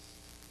clicks.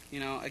 You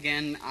know,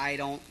 again, I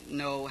don't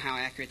know how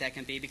accurate that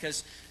can be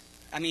because,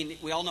 I mean,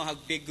 we all know how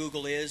big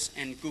Google is,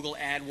 and Google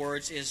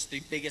AdWords is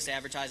the biggest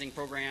advertising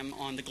program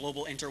on the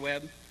global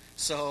interweb.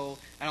 So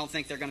I don't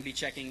think they're going to be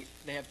checking.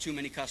 They have too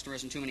many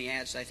customers and too many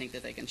ads. I think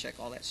that they can check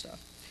all that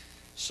stuff.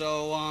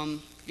 So,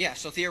 yeah,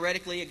 so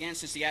theoretically, again,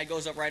 since the ad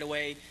goes up right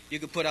away, you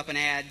could put up an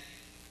ad,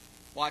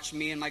 watch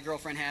me and my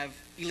girlfriend have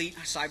elite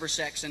cyber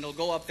sex, and they'll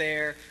go up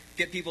there,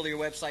 get people to your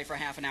website for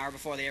half an hour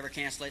before they ever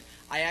cancel it.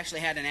 I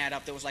actually had an ad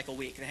up that was like a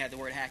week that had the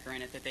word hacker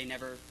in it that they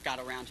never got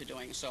around to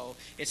doing. So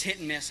it's hit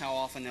and miss how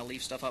often they'll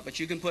leave stuff up. But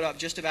you can put up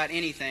just about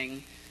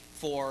anything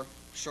for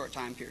a short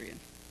time period.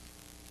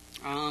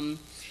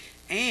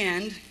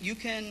 And you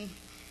can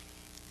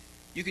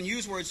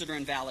use words that are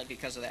invalid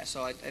because of that.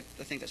 So I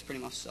think that's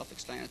pretty much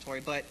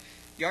self-explanatory. But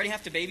you already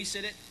have to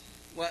babysit it.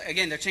 Well,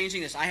 again, they're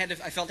changing this. I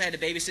felt I had to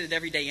babysit it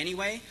every day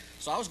anyway,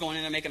 so I was going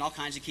in there making all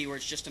kinds of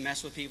keywords just to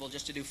mess with people,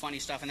 just to do funny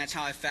stuff, and that's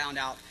how I found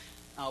out.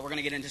 We're going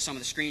to get into some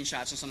of the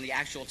screenshots and some of the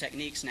actual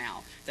techniques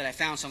now that I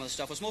found. Some of the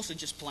stuff was mostly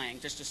just playing,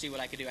 just to see what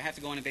I could do. I have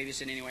to go in and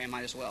babysit anyway. I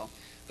might as well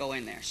go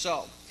in there.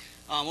 So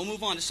we'll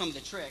move on to some of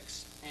the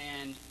tricks,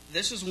 and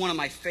this is one of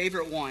my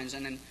favorite ones.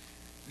 And then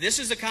this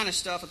is the kind of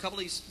stuff. A couple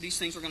of these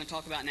things we're going to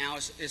talk about now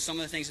is some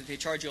of the things that they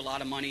charge you a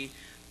lot of money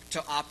to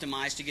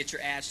optimize to get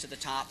your ads to the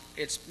top.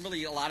 It's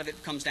really, a lot of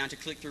it comes down to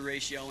click-through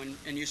ratio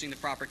and using the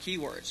proper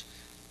keywords.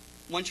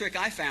 One trick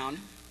I found,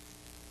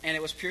 and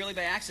it was purely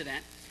by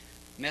accident,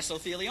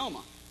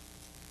 mesothelioma.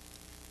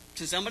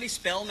 Can somebody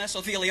spell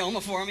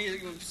mesothelioma for me?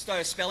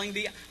 Start a spelling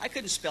bee. I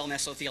couldn't spell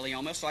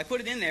mesothelioma, so I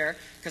put it in there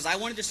because I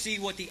wanted to see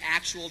what the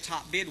actual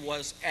top bid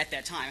was at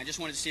that time. I just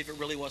wanted to see if it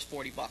really was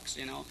 $40,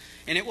 you know.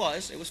 And it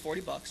was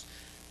 $40.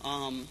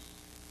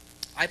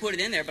 I put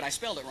it in there, but I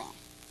spelled it wrong.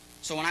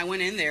 So when I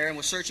went in there and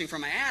was searching for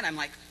my ad, I'm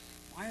like,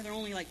 why are there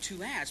only like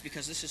 2 ads?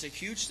 Because this is a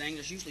huge thing.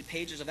 There's usually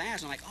pages of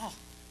ads. And I'm like, oh,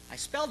 I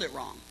spelled it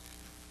wrong.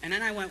 And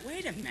then I went,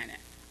 wait a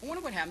minute. I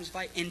wonder what happens if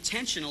I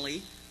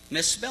intentionally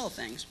misspell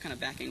things. Kind of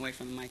backing away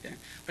from the mic there.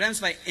 What happens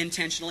if I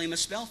intentionally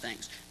misspell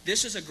things?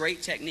 This is a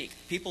great technique.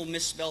 People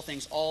misspell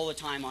things all the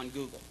time on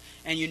Google.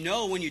 And you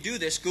know when you do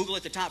this, Google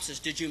at the top says,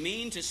 did you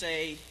mean to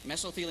say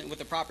mesothelioma with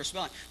the proper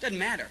spelling? Doesn't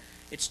matter.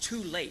 It's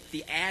too late.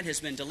 The ad has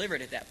been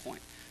delivered at that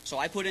point. So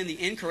I put in the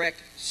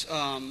incorrect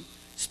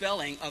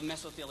spelling of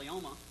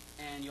mesothelioma,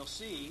 and you'll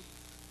see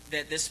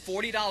that this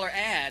 $40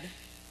 ad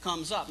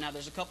comes up. Now,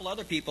 there's a couple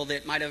other people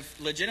that might have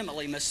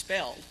legitimately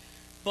misspelled.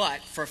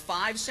 But for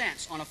 5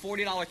 cents on a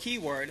 $40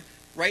 keyword,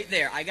 right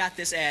there, I got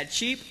this ad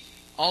cheap.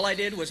 All I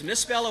did was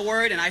misspell a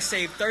word, and I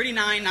saved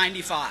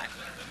 $39.95.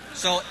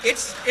 So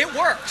it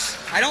works.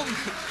 I don't...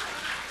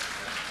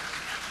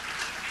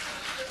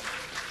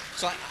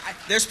 So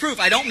there's proof.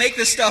 I don't make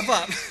this stuff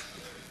up.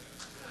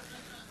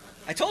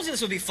 I told you this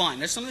would be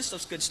fun. Some of this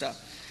stuff's good stuff.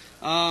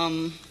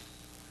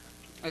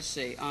 Let's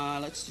see.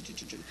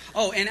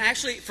 Oh, and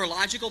actually, for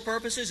logical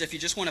purposes, if you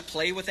just want to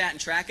play with that and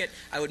track it,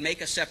 I would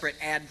make a separate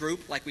ad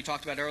group, like we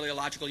talked about earlier,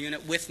 logical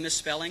unit, with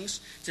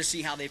misspellings to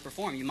see how they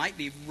perform. You might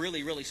be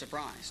really, really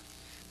surprised.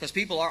 Because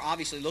people are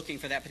obviously looking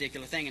for that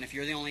particular thing, and if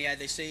you're the only ad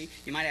they see,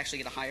 you might actually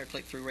get a higher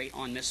click-through rate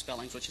on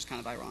misspellings, which is kind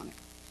of ironic.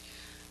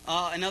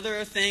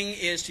 Another thing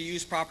is to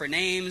use proper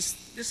names.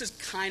 This is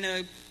kind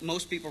of,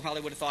 most people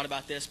probably would have thought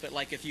about this, but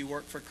like if you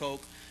work for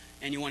Coke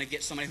and you want to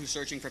get somebody who's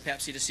searching for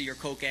Pepsi to see your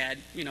Coke ad,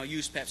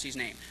 use Pepsi's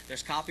name.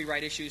 There's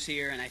copyright issues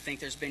here, and I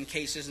think there's been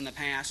cases in the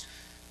past.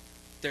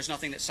 There's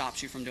nothing that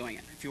stops you from doing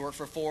it. If you work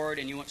for Ford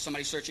and you want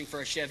somebody searching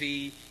for a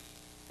Chevy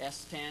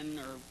S10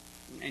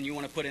 and you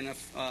want to put in an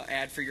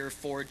ad for your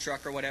Ford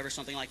truck or whatever,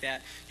 something like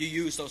that, you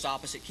use those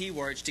opposite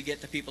keywords to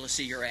get the people to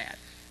see your ad.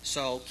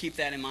 So keep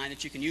that in mind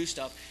that you can use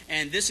stuff.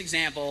 And this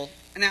example,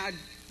 now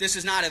this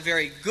is not a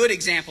very good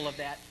example of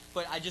that,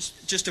 but I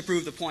just to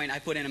prove the point, I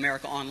put in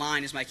America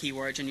Online as my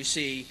keywords, and you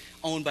see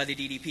owned by the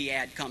DDP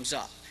ad comes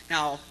up.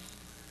 Now,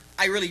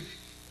 I really,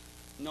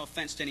 no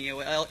offense to any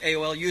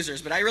AOL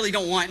users, but I really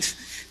don't want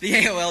the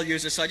AOL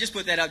users, so I just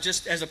put that up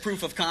just as a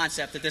proof of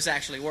concept that this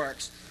actually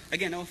works.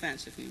 Again, no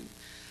offense if you,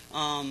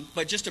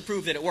 but just to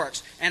prove that it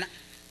works. And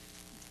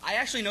I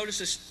actually noticed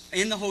this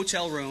in the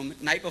hotel room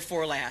night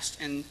before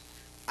last, and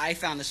I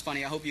found this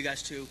funny. I hope you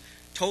guys too.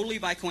 Totally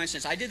by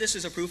coincidence. I did this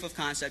as a proof of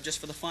concept just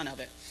for the fun of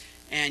it.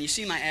 And you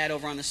see my ad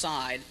over on the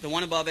side. The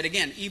one above it,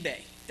 again,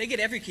 eBay. They get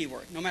every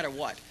keyword, no matter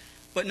what.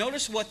 But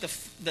notice what the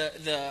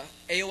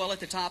AOL at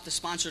the top, the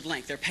sponsored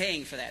link. They're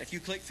paying for that. If you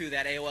click through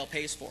that, AOL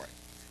pays for it.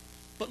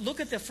 But look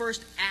at the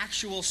first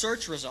actual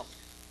search result.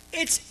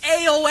 It's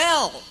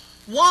AOL.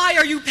 Why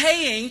are you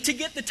paying to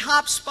get the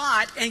top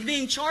spot and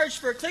being charged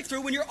for a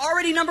click-through when you're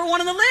already number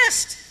one on the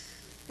list?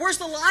 Where's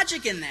the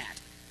logic in that?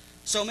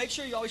 So make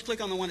sure you always click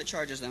on the one that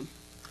charges them.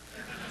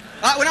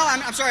 Well, no,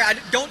 I'm sorry. I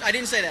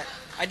didn't say that.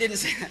 I didn't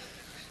say that.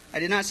 I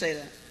did not say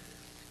that.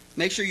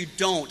 Make sure you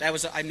don't. I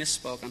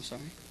misspoke. I'm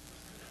sorry.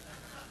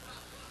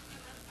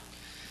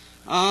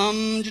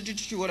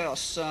 What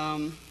else?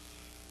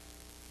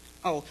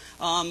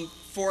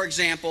 For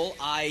example,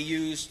 I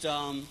used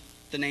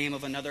the name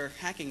of another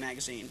hacking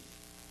magazine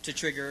to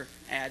trigger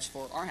ads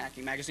for our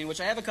hacking magazine, which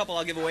I have a couple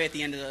I'll give away at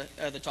the end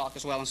of the talk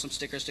as well, and some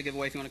stickers to give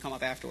away if you want to come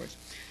up afterwards.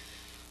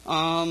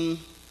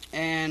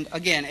 And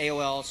again,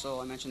 AOL,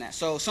 so I mentioned that.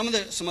 So some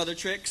other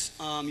tricks,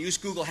 use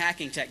Google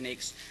hacking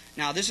techniques.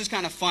 Now this is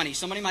kind of funny.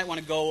 Somebody might want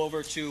to go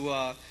over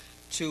to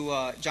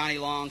Johnny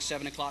Long,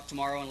 7 o'clock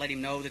tomorrow, and let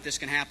him know that this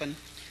can happen.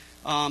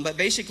 But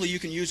basically you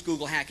can use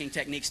Google hacking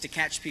techniques to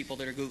catch people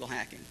that are Google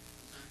hacking.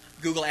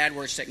 Google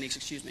AdWords techniques,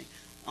 excuse me.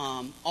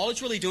 All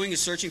it's really doing is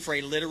searching for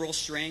a literal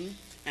string.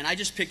 And I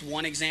just picked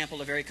one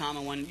example, a very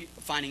common one,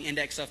 finding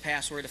index of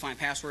password to find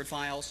password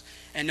files.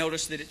 And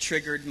notice that it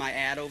triggered my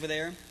ad over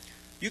there.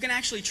 You can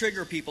actually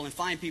trigger people and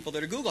find people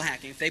that are Google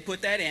hacking. If they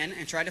put that in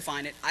and try to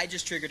find it, I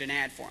just triggered an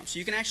ad for them. So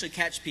you can actually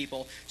catch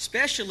people,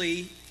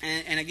 especially,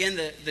 and again,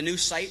 the new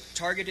site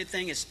targeted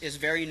thing is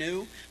very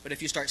new. But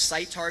if you start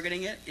site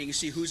targeting it, and you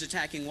see who's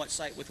attacking what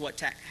site with what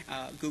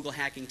Google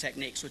hacking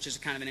techniques, which is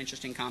kind of an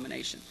interesting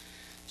combination.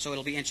 So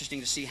it'll be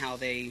interesting to see how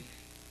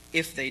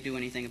if they do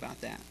anything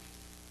about that.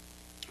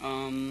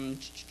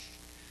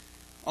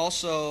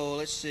 Also,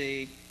 let's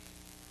see.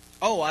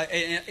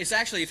 It's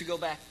actually, if you go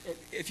back,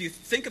 if you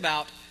think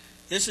about,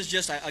 this is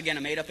just, again,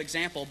 a made-up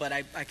example, but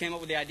I came up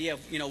with the idea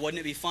of, wouldn't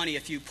it be funny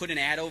if you put an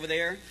ad over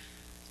there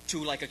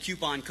to like a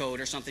coupon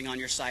code or something on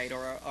your site,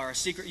 or a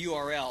secret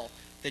URL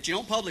that you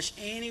don't publish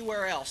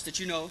anywhere else, that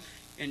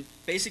and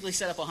basically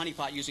set up a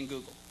honeypot using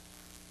Google.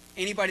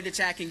 Anybody that's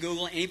hacking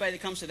Google, anybody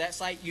that comes to that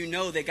site,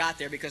 they got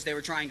there because they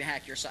were trying to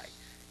hack your site.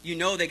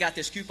 They got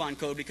this coupon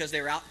code because they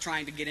were out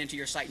trying to get into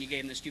your site and you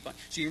gave them this coupon.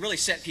 So you really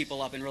set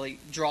people up and really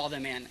draw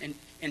them in. And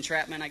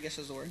entrapment, I guess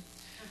is the word.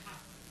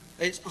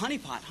 It's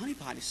honeypot.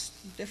 Honeypot is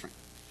different.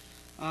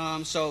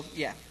 So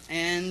the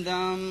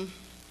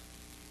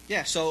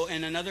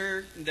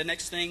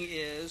next thing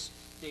is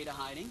data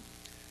hiding,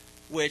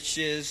 which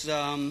is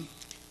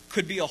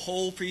could be a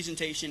whole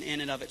presentation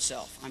in and of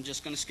itself. I'm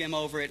just going to skim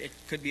over it. It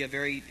could be a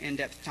very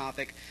in-depth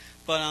topic.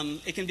 But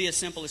it can be as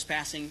simple as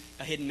passing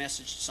a hidden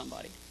message to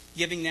somebody,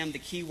 giving them the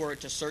keyword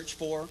to search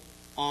for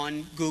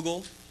on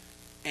Google,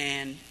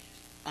 And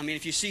I mean,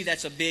 if you see,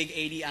 that's a big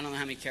 80, I don't know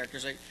how many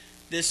characters.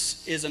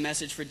 This is a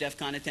message for DEF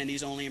CON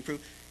attendees only.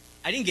 Improve.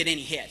 I didn't get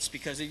any hits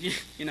because,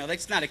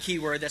 that's not a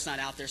keyword, that's not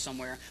out there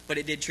somewhere, but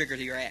it did trigger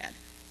to your ad.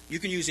 You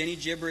can use any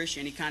gibberish,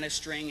 any kind of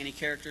string, any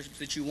characters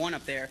that you want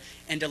up there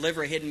and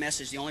deliver a hidden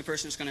message. The only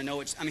person that's going to know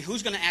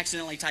who's going to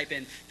accidentally type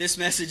in, this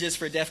message is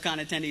for DEF CON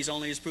attendees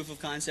only as proof of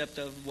concept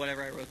of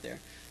whatever I wrote there?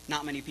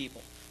 Not many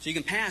people. So you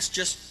can pass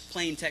just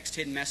plain text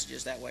hidden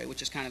messages that way,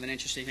 which is kind of an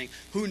interesting thing.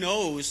 Who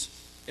knows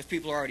if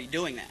people are already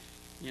doing that?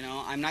 I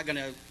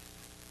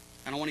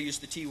don't want to use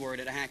the T word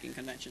at a hacking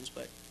conventions,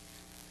 but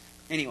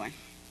anyway,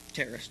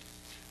 terrorist.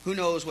 Who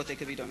knows what they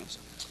could be doing?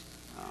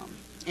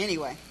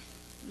 Anyway.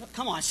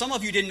 Come on, some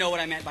of you didn't know what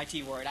I meant by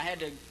T-word. I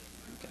had to.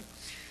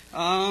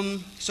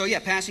 Okay. So yeah,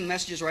 passing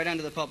messages right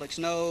under the public's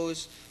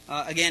nose.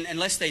 Again,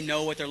 unless they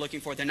know what they're looking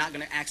for, they're not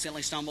going to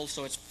accidentally stumble.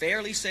 So it's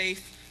fairly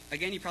safe.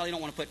 Again, you probably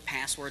don't want to put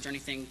passwords or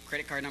anything,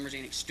 credit card numbers,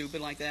 anything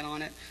stupid like that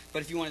on it.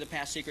 But if you wanted to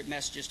pass secret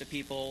messages to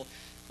people,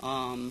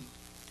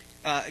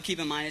 keep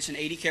in mind it's an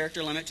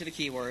 80-character limit to the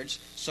keywords.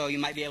 So you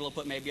might be able to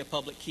put maybe a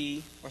public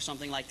key or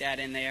something like that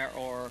in there,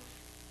 or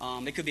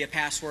it could be a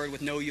password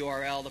with no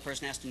URL. The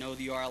person has to know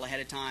the URL ahead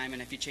of time,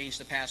 and if you change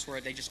the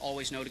password, they just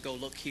always know to go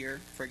look here,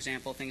 for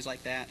example, things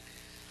like that.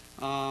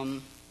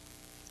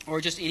 Or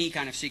just any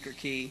kind of secret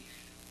key.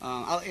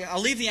 I'll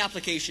leave the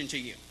application to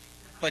you.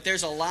 But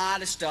there's a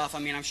lot of stuff. I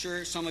mean, I'm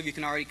sure some of you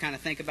can already kind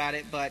of think about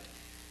it, but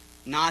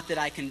not that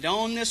I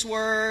condone this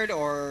word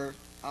or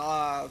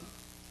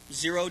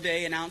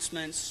 0-day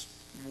announcements.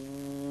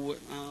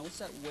 What's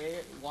that?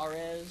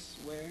 Juarez?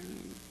 Where?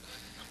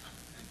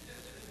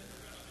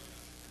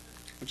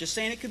 I'm just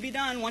saying it could be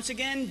done. Once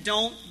again,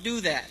 don't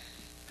do that.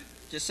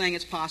 Just saying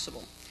it's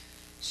possible.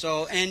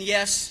 So, and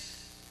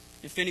yes,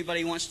 if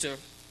anybody wants to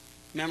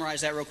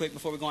memorize that real quick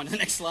before we go on to the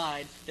next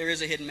slide, there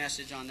is a hidden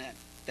message on that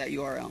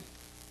URL,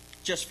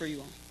 just for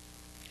you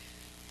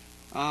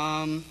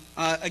all.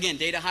 Again,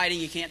 data hiding.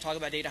 You can't talk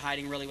about data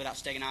hiding really without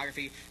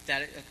steganography.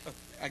 That,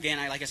 again,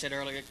 like I said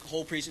earlier,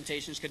 whole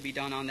presentations could be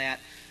done on that.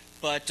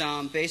 But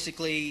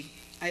basically,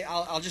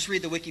 I'll just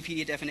read the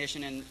Wikipedia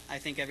definition, and I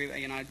think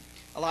everybody,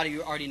 a lot of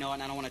you already know it,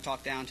 and I don't want to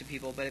talk down to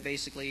people, but it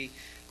basically,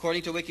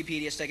 according to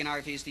Wikipedia,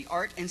 steganography is the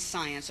art and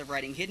science of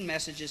writing hidden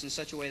messages in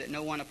such a way that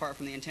no one apart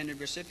from the intended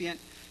recipient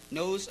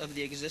knows of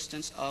the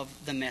existence of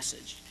the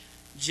message.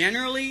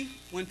 Generally,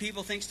 when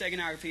people think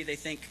steganography, they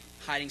think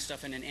hiding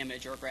stuff in an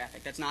image or a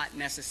graphic. That's not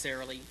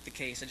necessarily the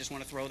case. I just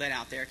want to throw that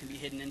out there. It can be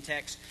hidden in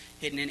text,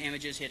 hidden in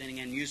images, hidden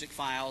in music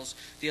files,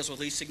 deals with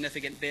least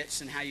significant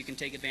bits and how you can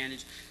take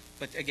advantage.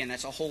 But again,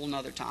 that's a whole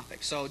nother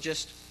topic. So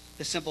just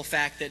the simple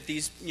fact that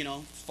these,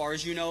 as far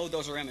as you know,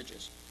 those are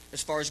images.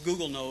 As far as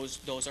Google knows,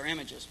 those are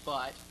images.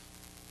 But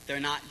they're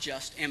not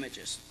just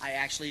images. I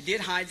actually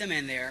did hide them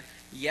in there.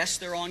 Yes,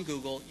 they're on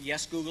Google.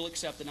 Yes, Google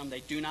accepted them. They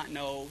do not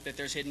know that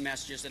there's hidden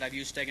messages that I've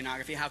used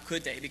steganography. How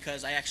could they?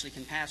 Because I actually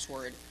can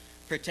password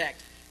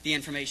protect the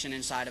information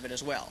inside of it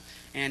as well.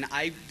 And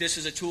this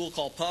is a tool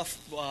called Puff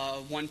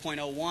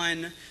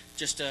 1.01.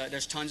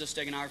 There's tons of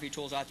steganography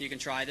tools out there you can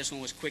try. This one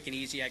was quick and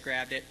easy. I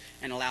grabbed it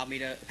and allowed me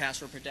to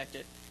password protect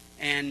it.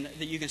 And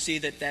you can see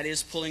that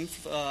is pulling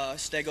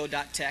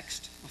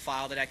stego.txt, a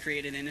file that I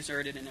created and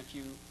inserted. And if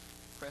you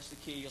press the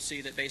key, you'll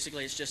see that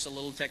basically it's just a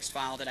little text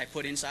file that I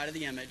put inside of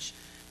the image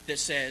that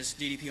says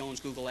DDP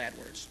owns Google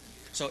AdWords.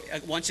 So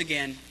once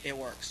again, it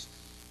works.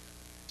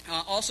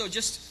 Also,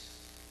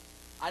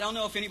 I don't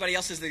know if anybody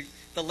else is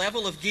the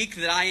level of geek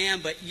that I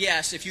am, but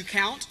yes, if you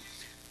count,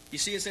 you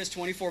see it says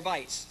 24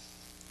 bytes.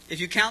 If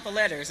you count the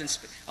letters, and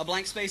a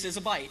blank space is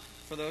a byte,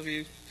 for those of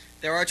you,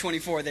 there are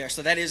 24 there.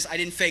 So that is, I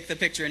didn't fake the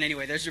picture in any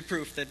way. There's your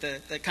proof that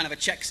the kind of a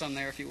checksum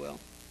there, if you will.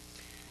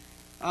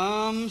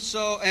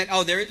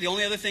 The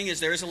only other thing is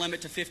there is a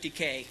limit to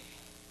 50K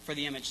for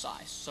the image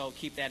size. So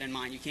keep that in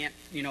mind. You can't,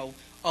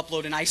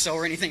 upload an ISO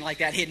or anything like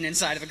that hidden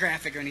inside of a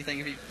graphic or anything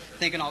if you're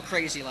thinking all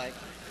crazy like.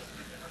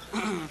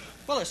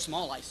 Well, a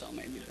small ISO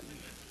maybe.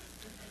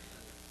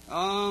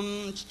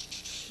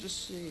 Let's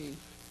see.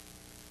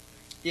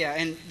 Yeah,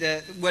 and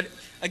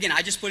again,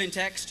 I just put in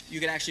text. You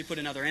could actually put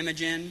another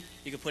image in.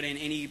 You could put in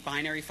any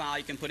binary file.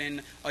 You can put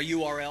in a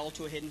URL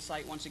to a hidden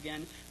site once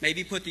again.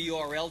 Maybe put the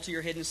URL to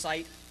your hidden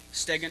site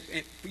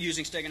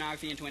using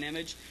steganography into an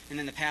image, and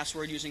then the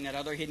password using that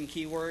other hidden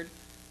keyword.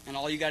 And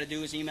all you got to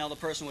do is email the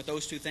person with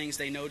those two things.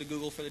 They know to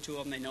Google for the two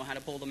of them. They know how to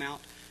pull them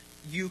out.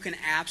 You can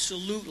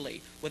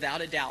absolutely,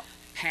 without a doubt,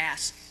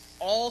 pass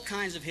all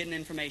kinds of hidden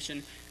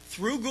information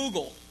through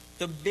Google,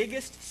 the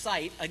biggest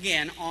site,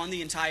 again, on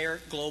the entire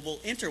global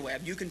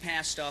interweb. You can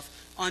pass stuff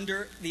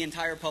under the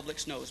entire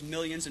public's nose,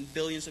 millions and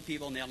billions of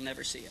people, and they'll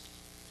never see it.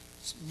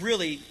 It's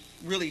really,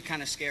 really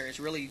kind of scary. It's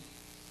really,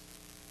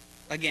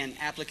 again,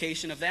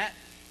 application of that,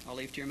 I'll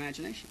leave to your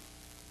imagination.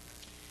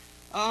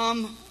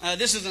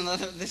 This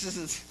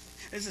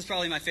is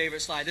probably my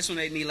favorite slide. This one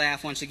made me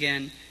laugh once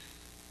again.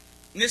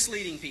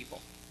 Misleading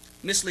people.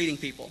 Misleading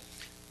people.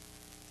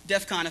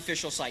 DEF CON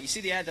official site. You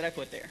see the ad that I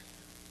put there?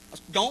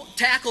 Don't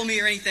tackle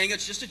me or anything.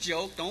 It's just a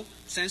joke. Don't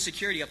send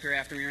security up here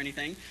after me or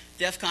anything.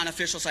 DEF CON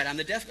official site.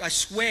 I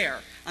swear,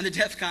 on the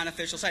DEF CON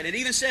official site. It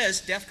even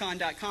says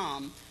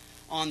defcon.com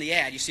on the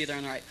ad. You see there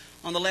on the right.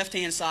 On the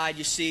left-hand side,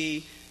 you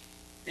see,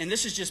 and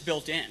this is just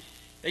built in.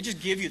 They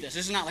just give you this.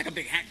 This is not like a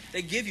big hack.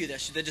 They give you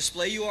this, the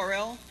display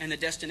URL and the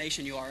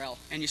destination URL.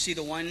 And you see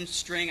the one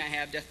string I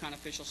have, DEF CON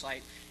official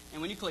site.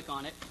 And when you click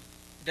on it,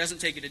 it doesn't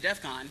take you to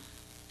DEF CON. It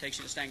takes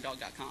you to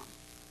StankDawg.com.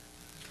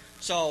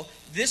 So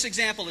this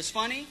example is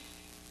funny.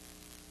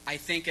 I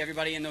think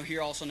everybody in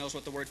here also knows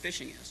what the word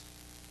phishing is.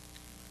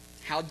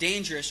 How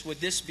dangerous would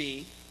this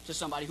be to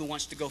somebody who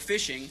wants to go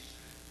fishing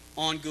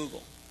on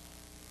Google?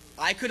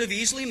 I could have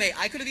easily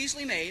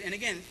made, and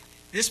again,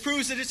 this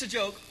proves that it's a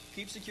joke.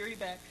 Keep security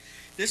back.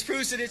 This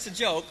proves that it's a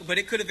joke, but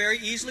it could have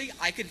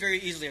I could very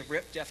easily have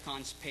ripped DEF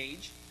CON's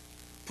page,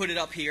 put it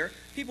up here.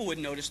 People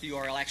wouldn't notice the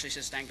URL actually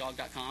says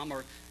StankDawg.com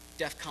or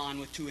defcon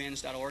with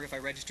 2n's.org if I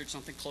registered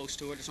something close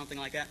to it or something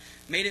like that.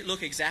 Made it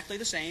look exactly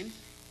the same.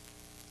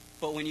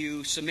 But when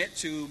you submit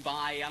to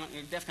buy,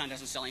 DEF CON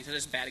doesn't sell anything, so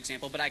this is a bad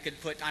example, but I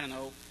could put, I don't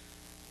know,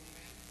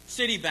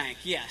 Citibank,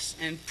 yes,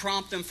 and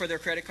prompt them for their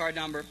credit card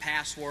number,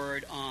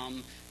 password,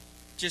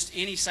 just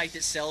any site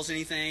that sells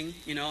anything,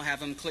 you know, have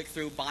them click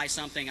through, buy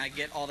something, I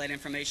get all that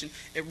information.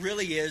 It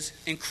really is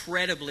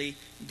incredibly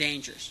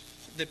dangerous.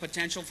 The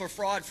potential for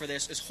fraud for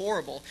this is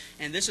horrible,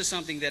 and this is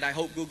something that I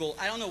hope Google,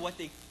 I don't know what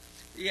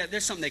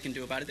there's something they can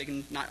do about it. They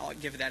can not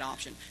give that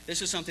option.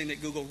 This is something that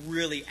Google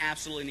really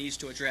absolutely needs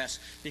to address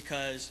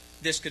because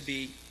this could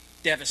be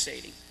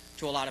devastating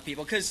to a lot of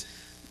people. Because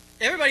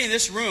everybody in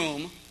this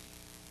room,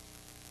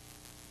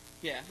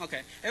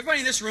 everybody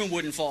in this room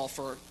wouldn't fall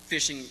for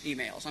phishing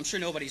emails. I'm sure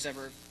nobody's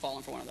ever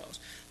fallen for one of those.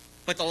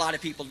 But a lot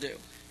of people do.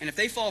 And if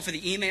they fall for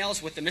the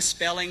emails with the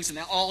misspellings and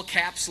the all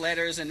caps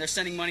letters and they're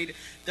sending money,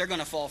 they're going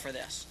to fall for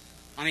this.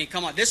 I mean,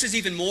 come on. This is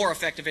even more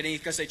effective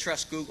because they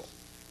trust Google.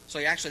 So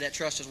actually that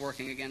trust is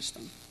working against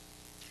them.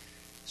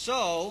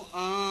 So,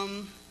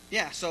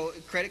 so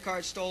credit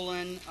card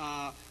stolen.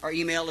 Our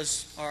email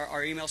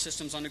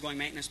system's undergoing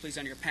maintenance. Please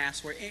enter your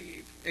password.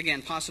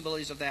 Again,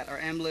 possibilities of that are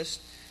endless.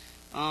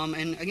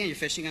 And again, you're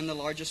fishing on the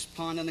largest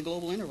pond on the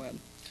global interweb.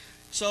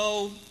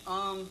 So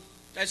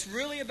that's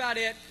really about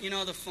it. You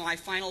know, my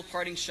final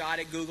parting shot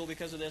at Google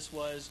because of this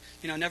was,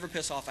 you know, never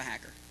piss off a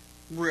hacker.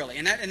 Really.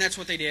 And that's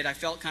what they did. I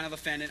felt kind of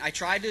offended. I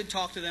tried to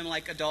talk to them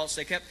like adults.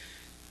 They kept...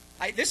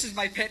 this is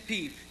my pet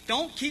peeve.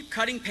 Don't keep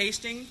cutting,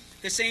 pasting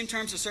the same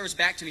terms of service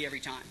back to me every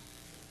time.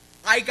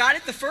 I got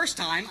it the first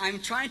time. I'm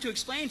trying to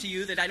explain to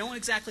you that I don't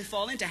exactly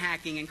fall into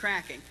hacking and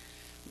cracking.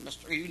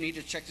 You need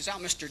to check this out,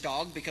 Mr.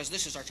 Dog, because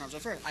this is our terms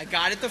of service. I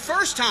got it the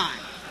first time.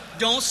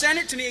 Don't send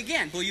it to me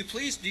again. Will you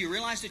please, do you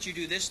realize that you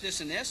do this, this,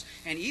 and this?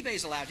 And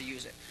eBay's allowed to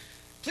use it.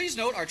 Please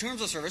note our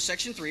terms of service,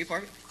 section 3.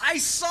 I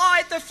saw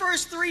it the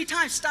first 3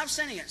 times. Stop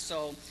sending it.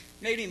 So...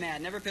 made me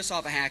mad. Never piss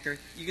off a hacker.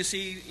 You can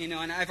see, you know,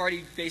 and I've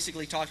already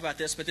basically talked about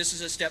this, but this is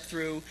a step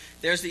through.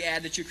 There's the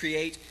ad that you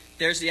create.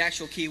 There's the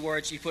actual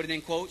keywords. You put it in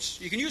quotes.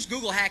 You can use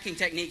Google hacking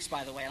techniques,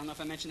 by the way. I don't know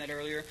if I mentioned that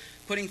earlier.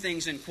 Putting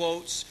things in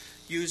quotes,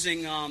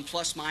 using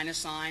plus-minus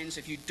signs.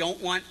 If you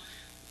don't want,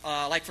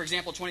 like, for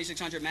example,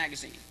 2600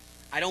 magazine.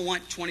 I don't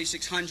want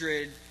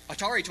 2600,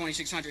 Atari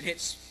 2600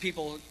 hits,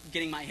 people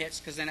getting my hits,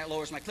 because then it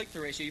lowers my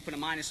click-through ratio. You put a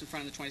minus in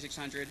front of the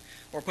 2600,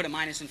 or put a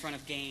minus in front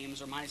of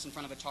games, or minus in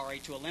front of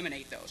Atari to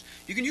eliminate those.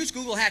 You can use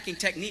Google hacking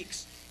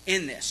techniques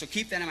in this, so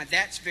keep that in mind.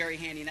 That's very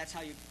handy, and that's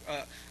how you,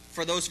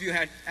 for those of you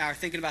who are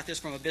thinking about this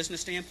from a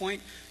business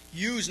standpoint,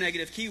 use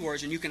negative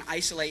keywords, and you can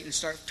isolate and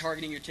start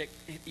targeting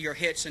your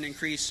hits and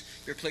increase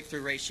your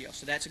click-through ratio.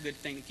 So that's a good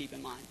thing to keep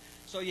in mind.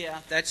 So yeah,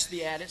 that's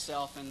the ad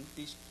itself, and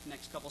these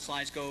next couple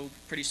slides go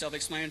pretty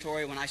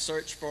self-explanatory. When I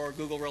search for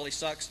Google really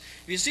sucks,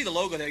 if you see the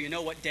logo there, you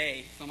know what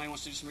day, if somebody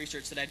wants to do some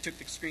research, that I took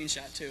the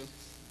screenshot too.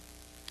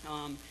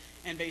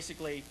 And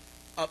basically,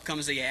 up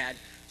comes the ad.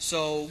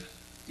 So,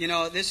 you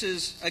know, this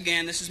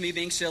is me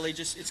being silly.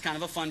 It's kind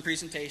of a fun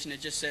presentation. It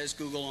just says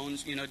Google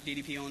owns, you know,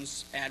 DDP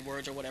owns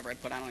AdWords or whatever I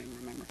put. I don't even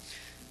remember.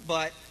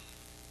 But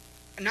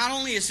not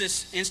only is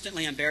this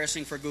instantly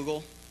embarrassing for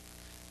Google,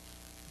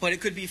 but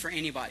it could be for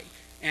anybody.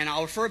 And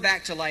I'll refer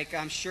back to, like,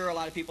 I'm sure a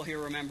lot of people here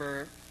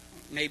remember,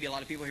 maybe a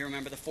lot of people here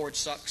remember the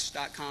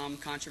FordSucks.com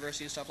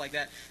controversy and stuff like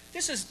that.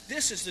 This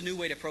is the new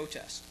way to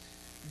protest.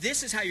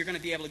 This is how you're going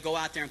to be able to go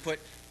out there and put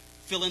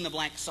fill in the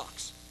blank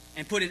sucks.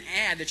 And put an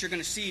ad that you're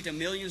going to see to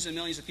millions and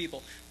millions of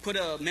people. Put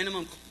a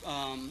minimum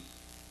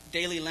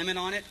daily limit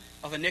on it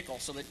of a nickel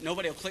so that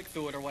nobody will click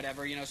through it or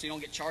whatever, you know, so you don't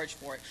get charged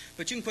for it.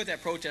 But you can put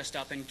that protest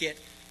up and get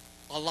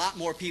a lot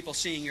more people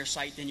seeing your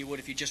site than you would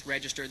if you just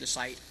registered the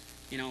site,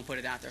 you know, and put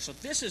it out there. So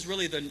this is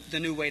really the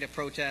new way to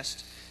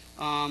protest.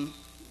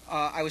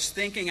 I was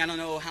thinking, I don't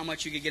know how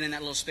much you could get in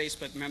that little space,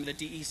 but remember the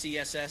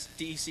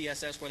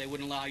DECSS where they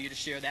wouldn't allow you to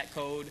share that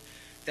code,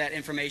 that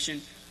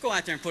information. Go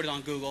out there and put it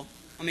on Google.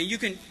 I mean,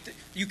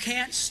 you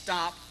can't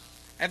stop.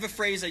 I have a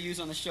phrase I use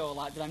on the show a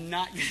lot that I'm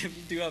not going to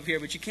do up here,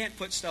 but you can't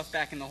put stuff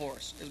back in the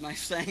horse, is my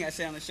saying I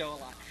say on the show a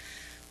lot.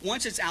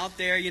 Once it's out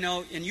there, you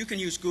know, and you can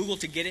use Google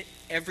to get it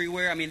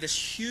everywhere. I mean, this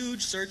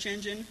huge search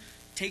engine,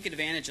 take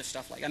advantage of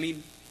stuff like, I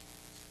mean,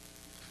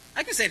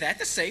 I can say that.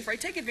 That's safe, right?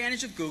 Take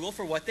advantage of Google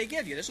for what they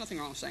give you. There's nothing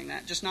wrong with saying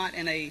that, just not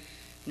in a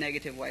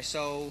negative way.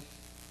 So,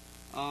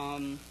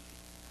 oh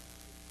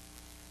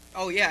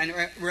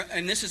yeah,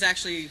 and this is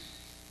actually,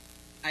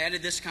 I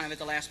added this kind of at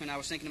the last minute. I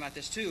was thinking about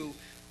this too.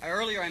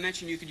 Earlier I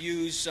mentioned you could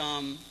use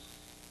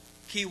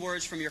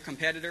keywords from your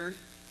competitor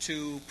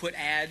to put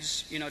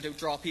ads, to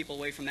draw people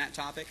away from that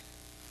topic.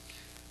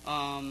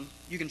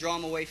 You can draw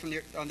them away from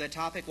that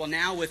topic. Well,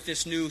 now with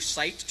this new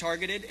site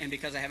targeted, and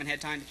because I haven't had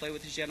time to play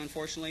with this yet,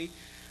 unfortunately,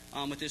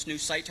 with this new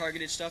site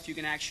targeted stuff, you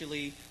can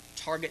actually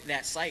target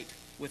that site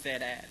with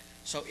that ad.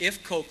 So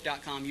if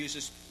Coke.com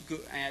uses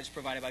ads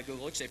provided by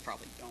Google, which they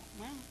probably don't,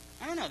 well,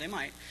 I don't know, they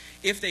might.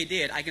 If they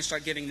did, I can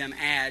start giving them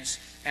ads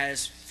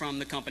as from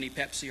the company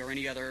Pepsi or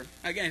any other,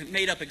 again,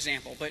 made up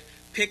example, but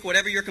pick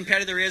whatever your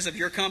competitor is of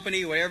your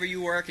company, wherever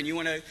you work, and you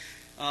want to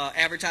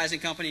advertising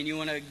company and you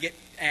want to get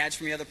ads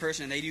from the other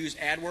person and they use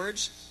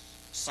AdWords,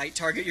 site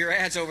target your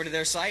ads over to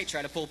their site,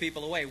 try to pull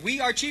people away. We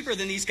are cheaper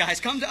than these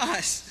guys, come to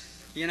us,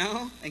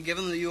 and give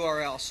them the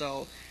URL.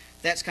 So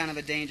that's kind of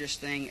a dangerous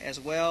thing as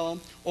well.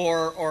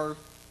 Or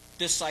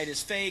this site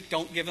is fake,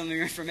 don't give them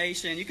your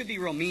information. You could be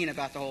real mean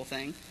about the whole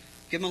thing.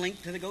 Give them a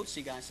link to the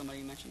Goatsy guy,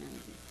 somebody mentioned that.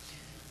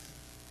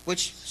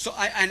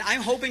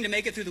 I'm hoping to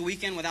make it through the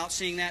weekend without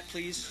seeing that,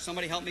 please.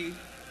 Somebody help me,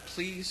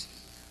 please.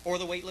 Or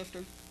the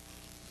weightlifter.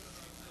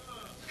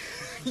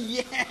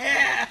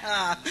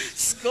 Yeah!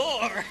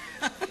 Score!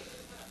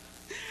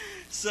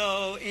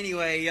 So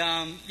anyway,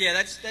 yeah,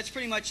 that's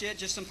pretty much it.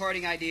 Just some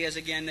parting ideas,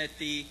 again, that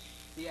the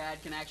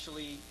ad can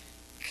actually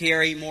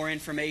carry more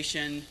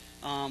information,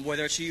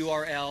 whether it's a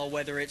URL,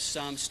 whether it's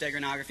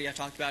steganography I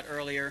talked about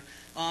earlier.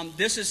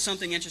 This is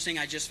something interesting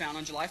I just found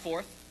on July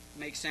 4th.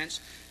 Makes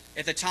sense.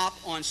 At the top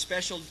on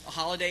special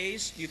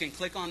holidays, you can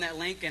click on that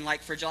link, and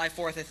like for July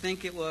 4th, I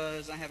think it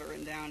was, I have it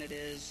written down, it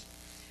is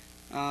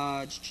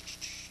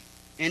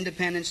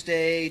Independence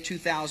Day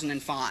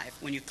 2005.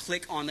 When you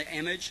click on the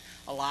image,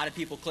 a lot of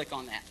people click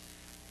on that.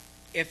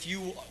 If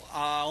you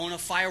own a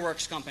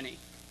fireworks company,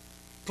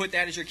 put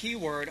that as your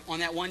keyword on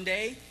that one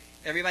day,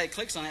 everybody that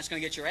clicks on that's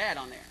going to get your ad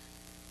on there.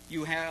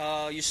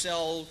 You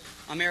sell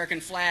American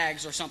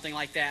flags or something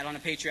like that on a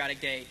patriotic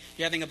day.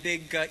 You're having a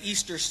big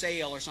Easter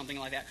sale or something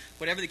like that.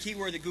 Whatever the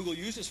keyword that Google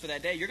uses for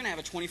that day, you're going to have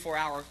a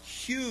 24-hour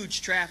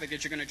huge traffic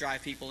that you're going to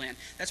drive people in.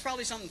 That's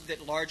probably something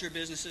that larger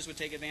businesses would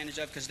take advantage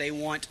of because they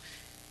want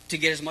to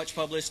get as much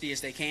publicity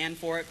as they can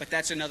for it. But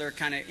that's another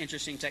kind of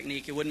interesting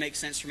technique. It wouldn't make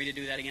sense for me to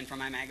do that again for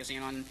my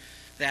magazine. On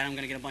that, I'm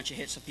going to get a bunch of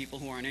hits of people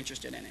who aren't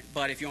interested in it.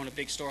 But if you own a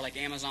big store like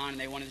Amazon and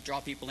they wanted to draw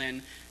people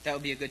in, that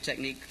would be a good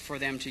technique for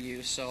them to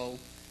use. So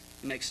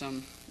make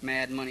some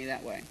mad money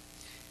that way.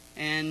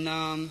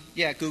 And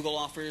yeah, Google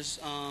offers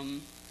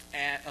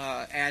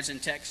ads in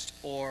text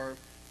or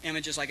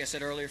images, like I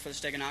said earlier, for the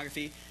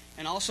steganography.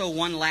 And also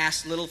one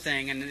last little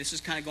thing, and this is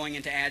kind of going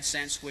into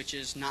AdSense, which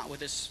is not what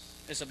this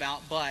is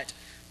about, but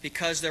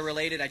because they're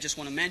related, I just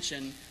want to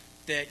mention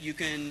that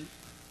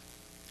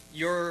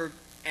your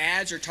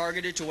ads are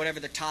targeted to whatever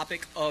the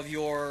topic of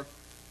your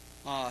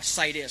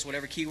site is,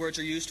 whatever keywords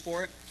are used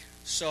for it.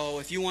 So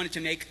if you wanted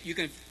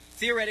to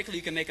theoretically,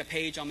 you can make a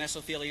page on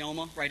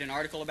mesothelioma, write an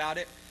article about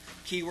it,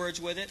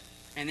 keywords with it,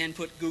 and then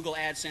put Google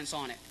AdSense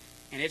on it.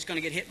 And it's going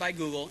to get hit by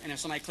Google, and if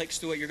somebody clicks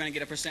through it, you're going to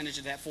get a percentage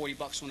of that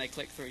 $40 when they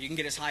click through. You can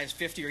get as high as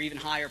 50 or even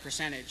higher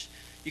percentage.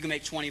 You can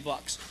make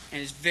 $20.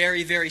 And it's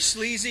very, very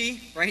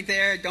sleazy right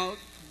there.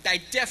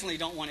 I definitely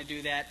don't want to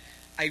do that.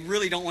 I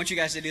really don't want you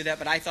guys to do that,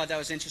 but I thought that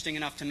was interesting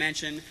enough to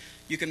mention.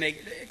 You can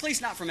make, at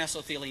least not for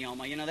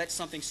mesothelioma. That's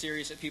something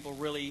serious that people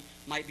really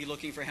might be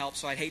looking for help,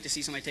 so I'd hate to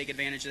see somebody take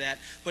advantage of that.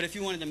 But if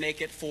you wanted to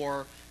make it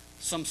for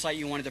some site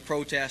you wanted to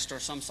protest or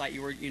some site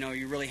you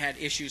really had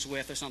issues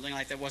with or something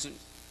like that,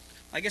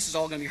 I guess it's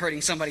all going to be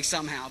hurting somebody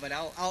somehow, but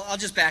I'll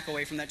just back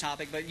away from that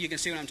topic. But you can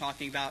see what I'm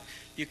talking about.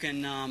 You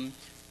can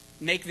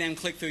make them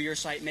click through your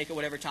site, make it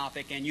whatever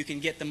topic, and you can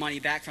get the money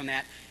back from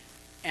that.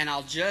 And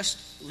I'll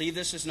just leave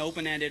this as an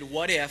open-ended,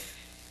 what if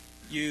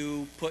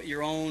you put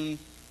your own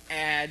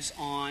ads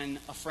on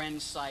a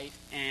friend's site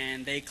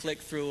and they click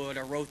through it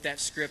or wrote that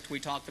script we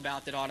talked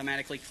about that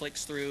automatically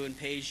clicks through and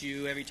pays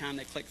you every time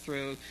they click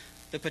through.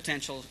 The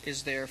potential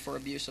is there for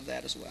abuse of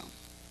that as well.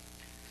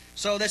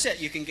 So that's it.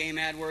 You can game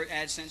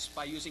AdSense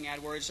by using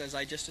AdWords as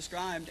I just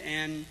described,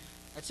 and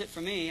that's it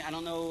for me. I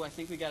don't know. I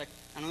think I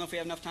don't know if we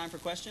have enough time for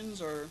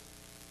questions or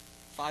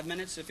 5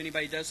 minutes. If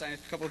anybody does, I have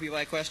a couple of people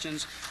have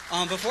questions.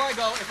 Before I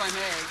go, if I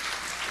may,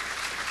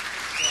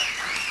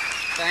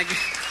 thank you.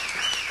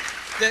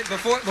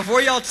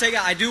 Before y'all take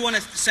it, I do want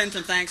to send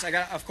some thanks. I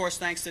got, of course,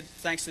 thanks to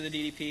the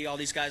DDP. All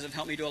these guys have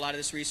helped me do a lot of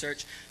this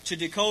research. To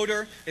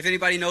Decoder, if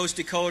anybody knows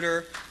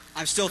Decoder,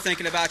 I'm still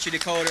thinking about you,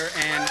 Decoder.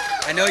 And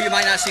I know you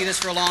might not see this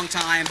for a long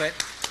time, but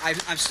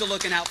I'm still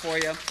looking out for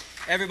you.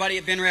 Everybody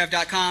at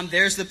binrev.com.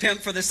 There's the pimp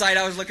for the site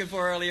I was looking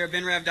for earlier.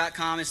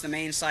 binrev.com is the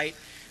main site.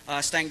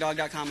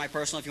 StankDawg.com, my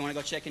personal, if you want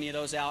to go check any of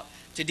those out.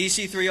 To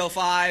DC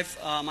 305,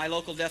 my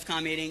local DEF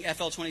CON meeting,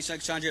 FL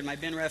 2600, my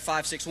BinRev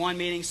 561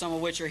 meeting, some of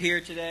which are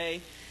here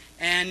today.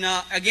 And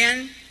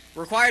again,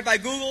 required by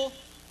Google,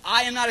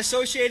 I am not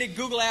associated.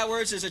 Google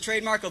AdWords is a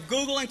trademark of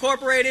Google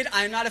Incorporated.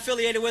 I am not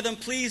affiliated with them.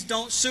 Please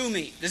don't sue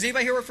me. Does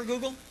anybody here work for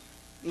Google?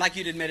 Like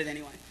you'd admit it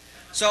anyway.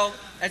 So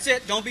that's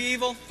it. Don't be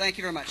evil. Thank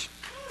you very much.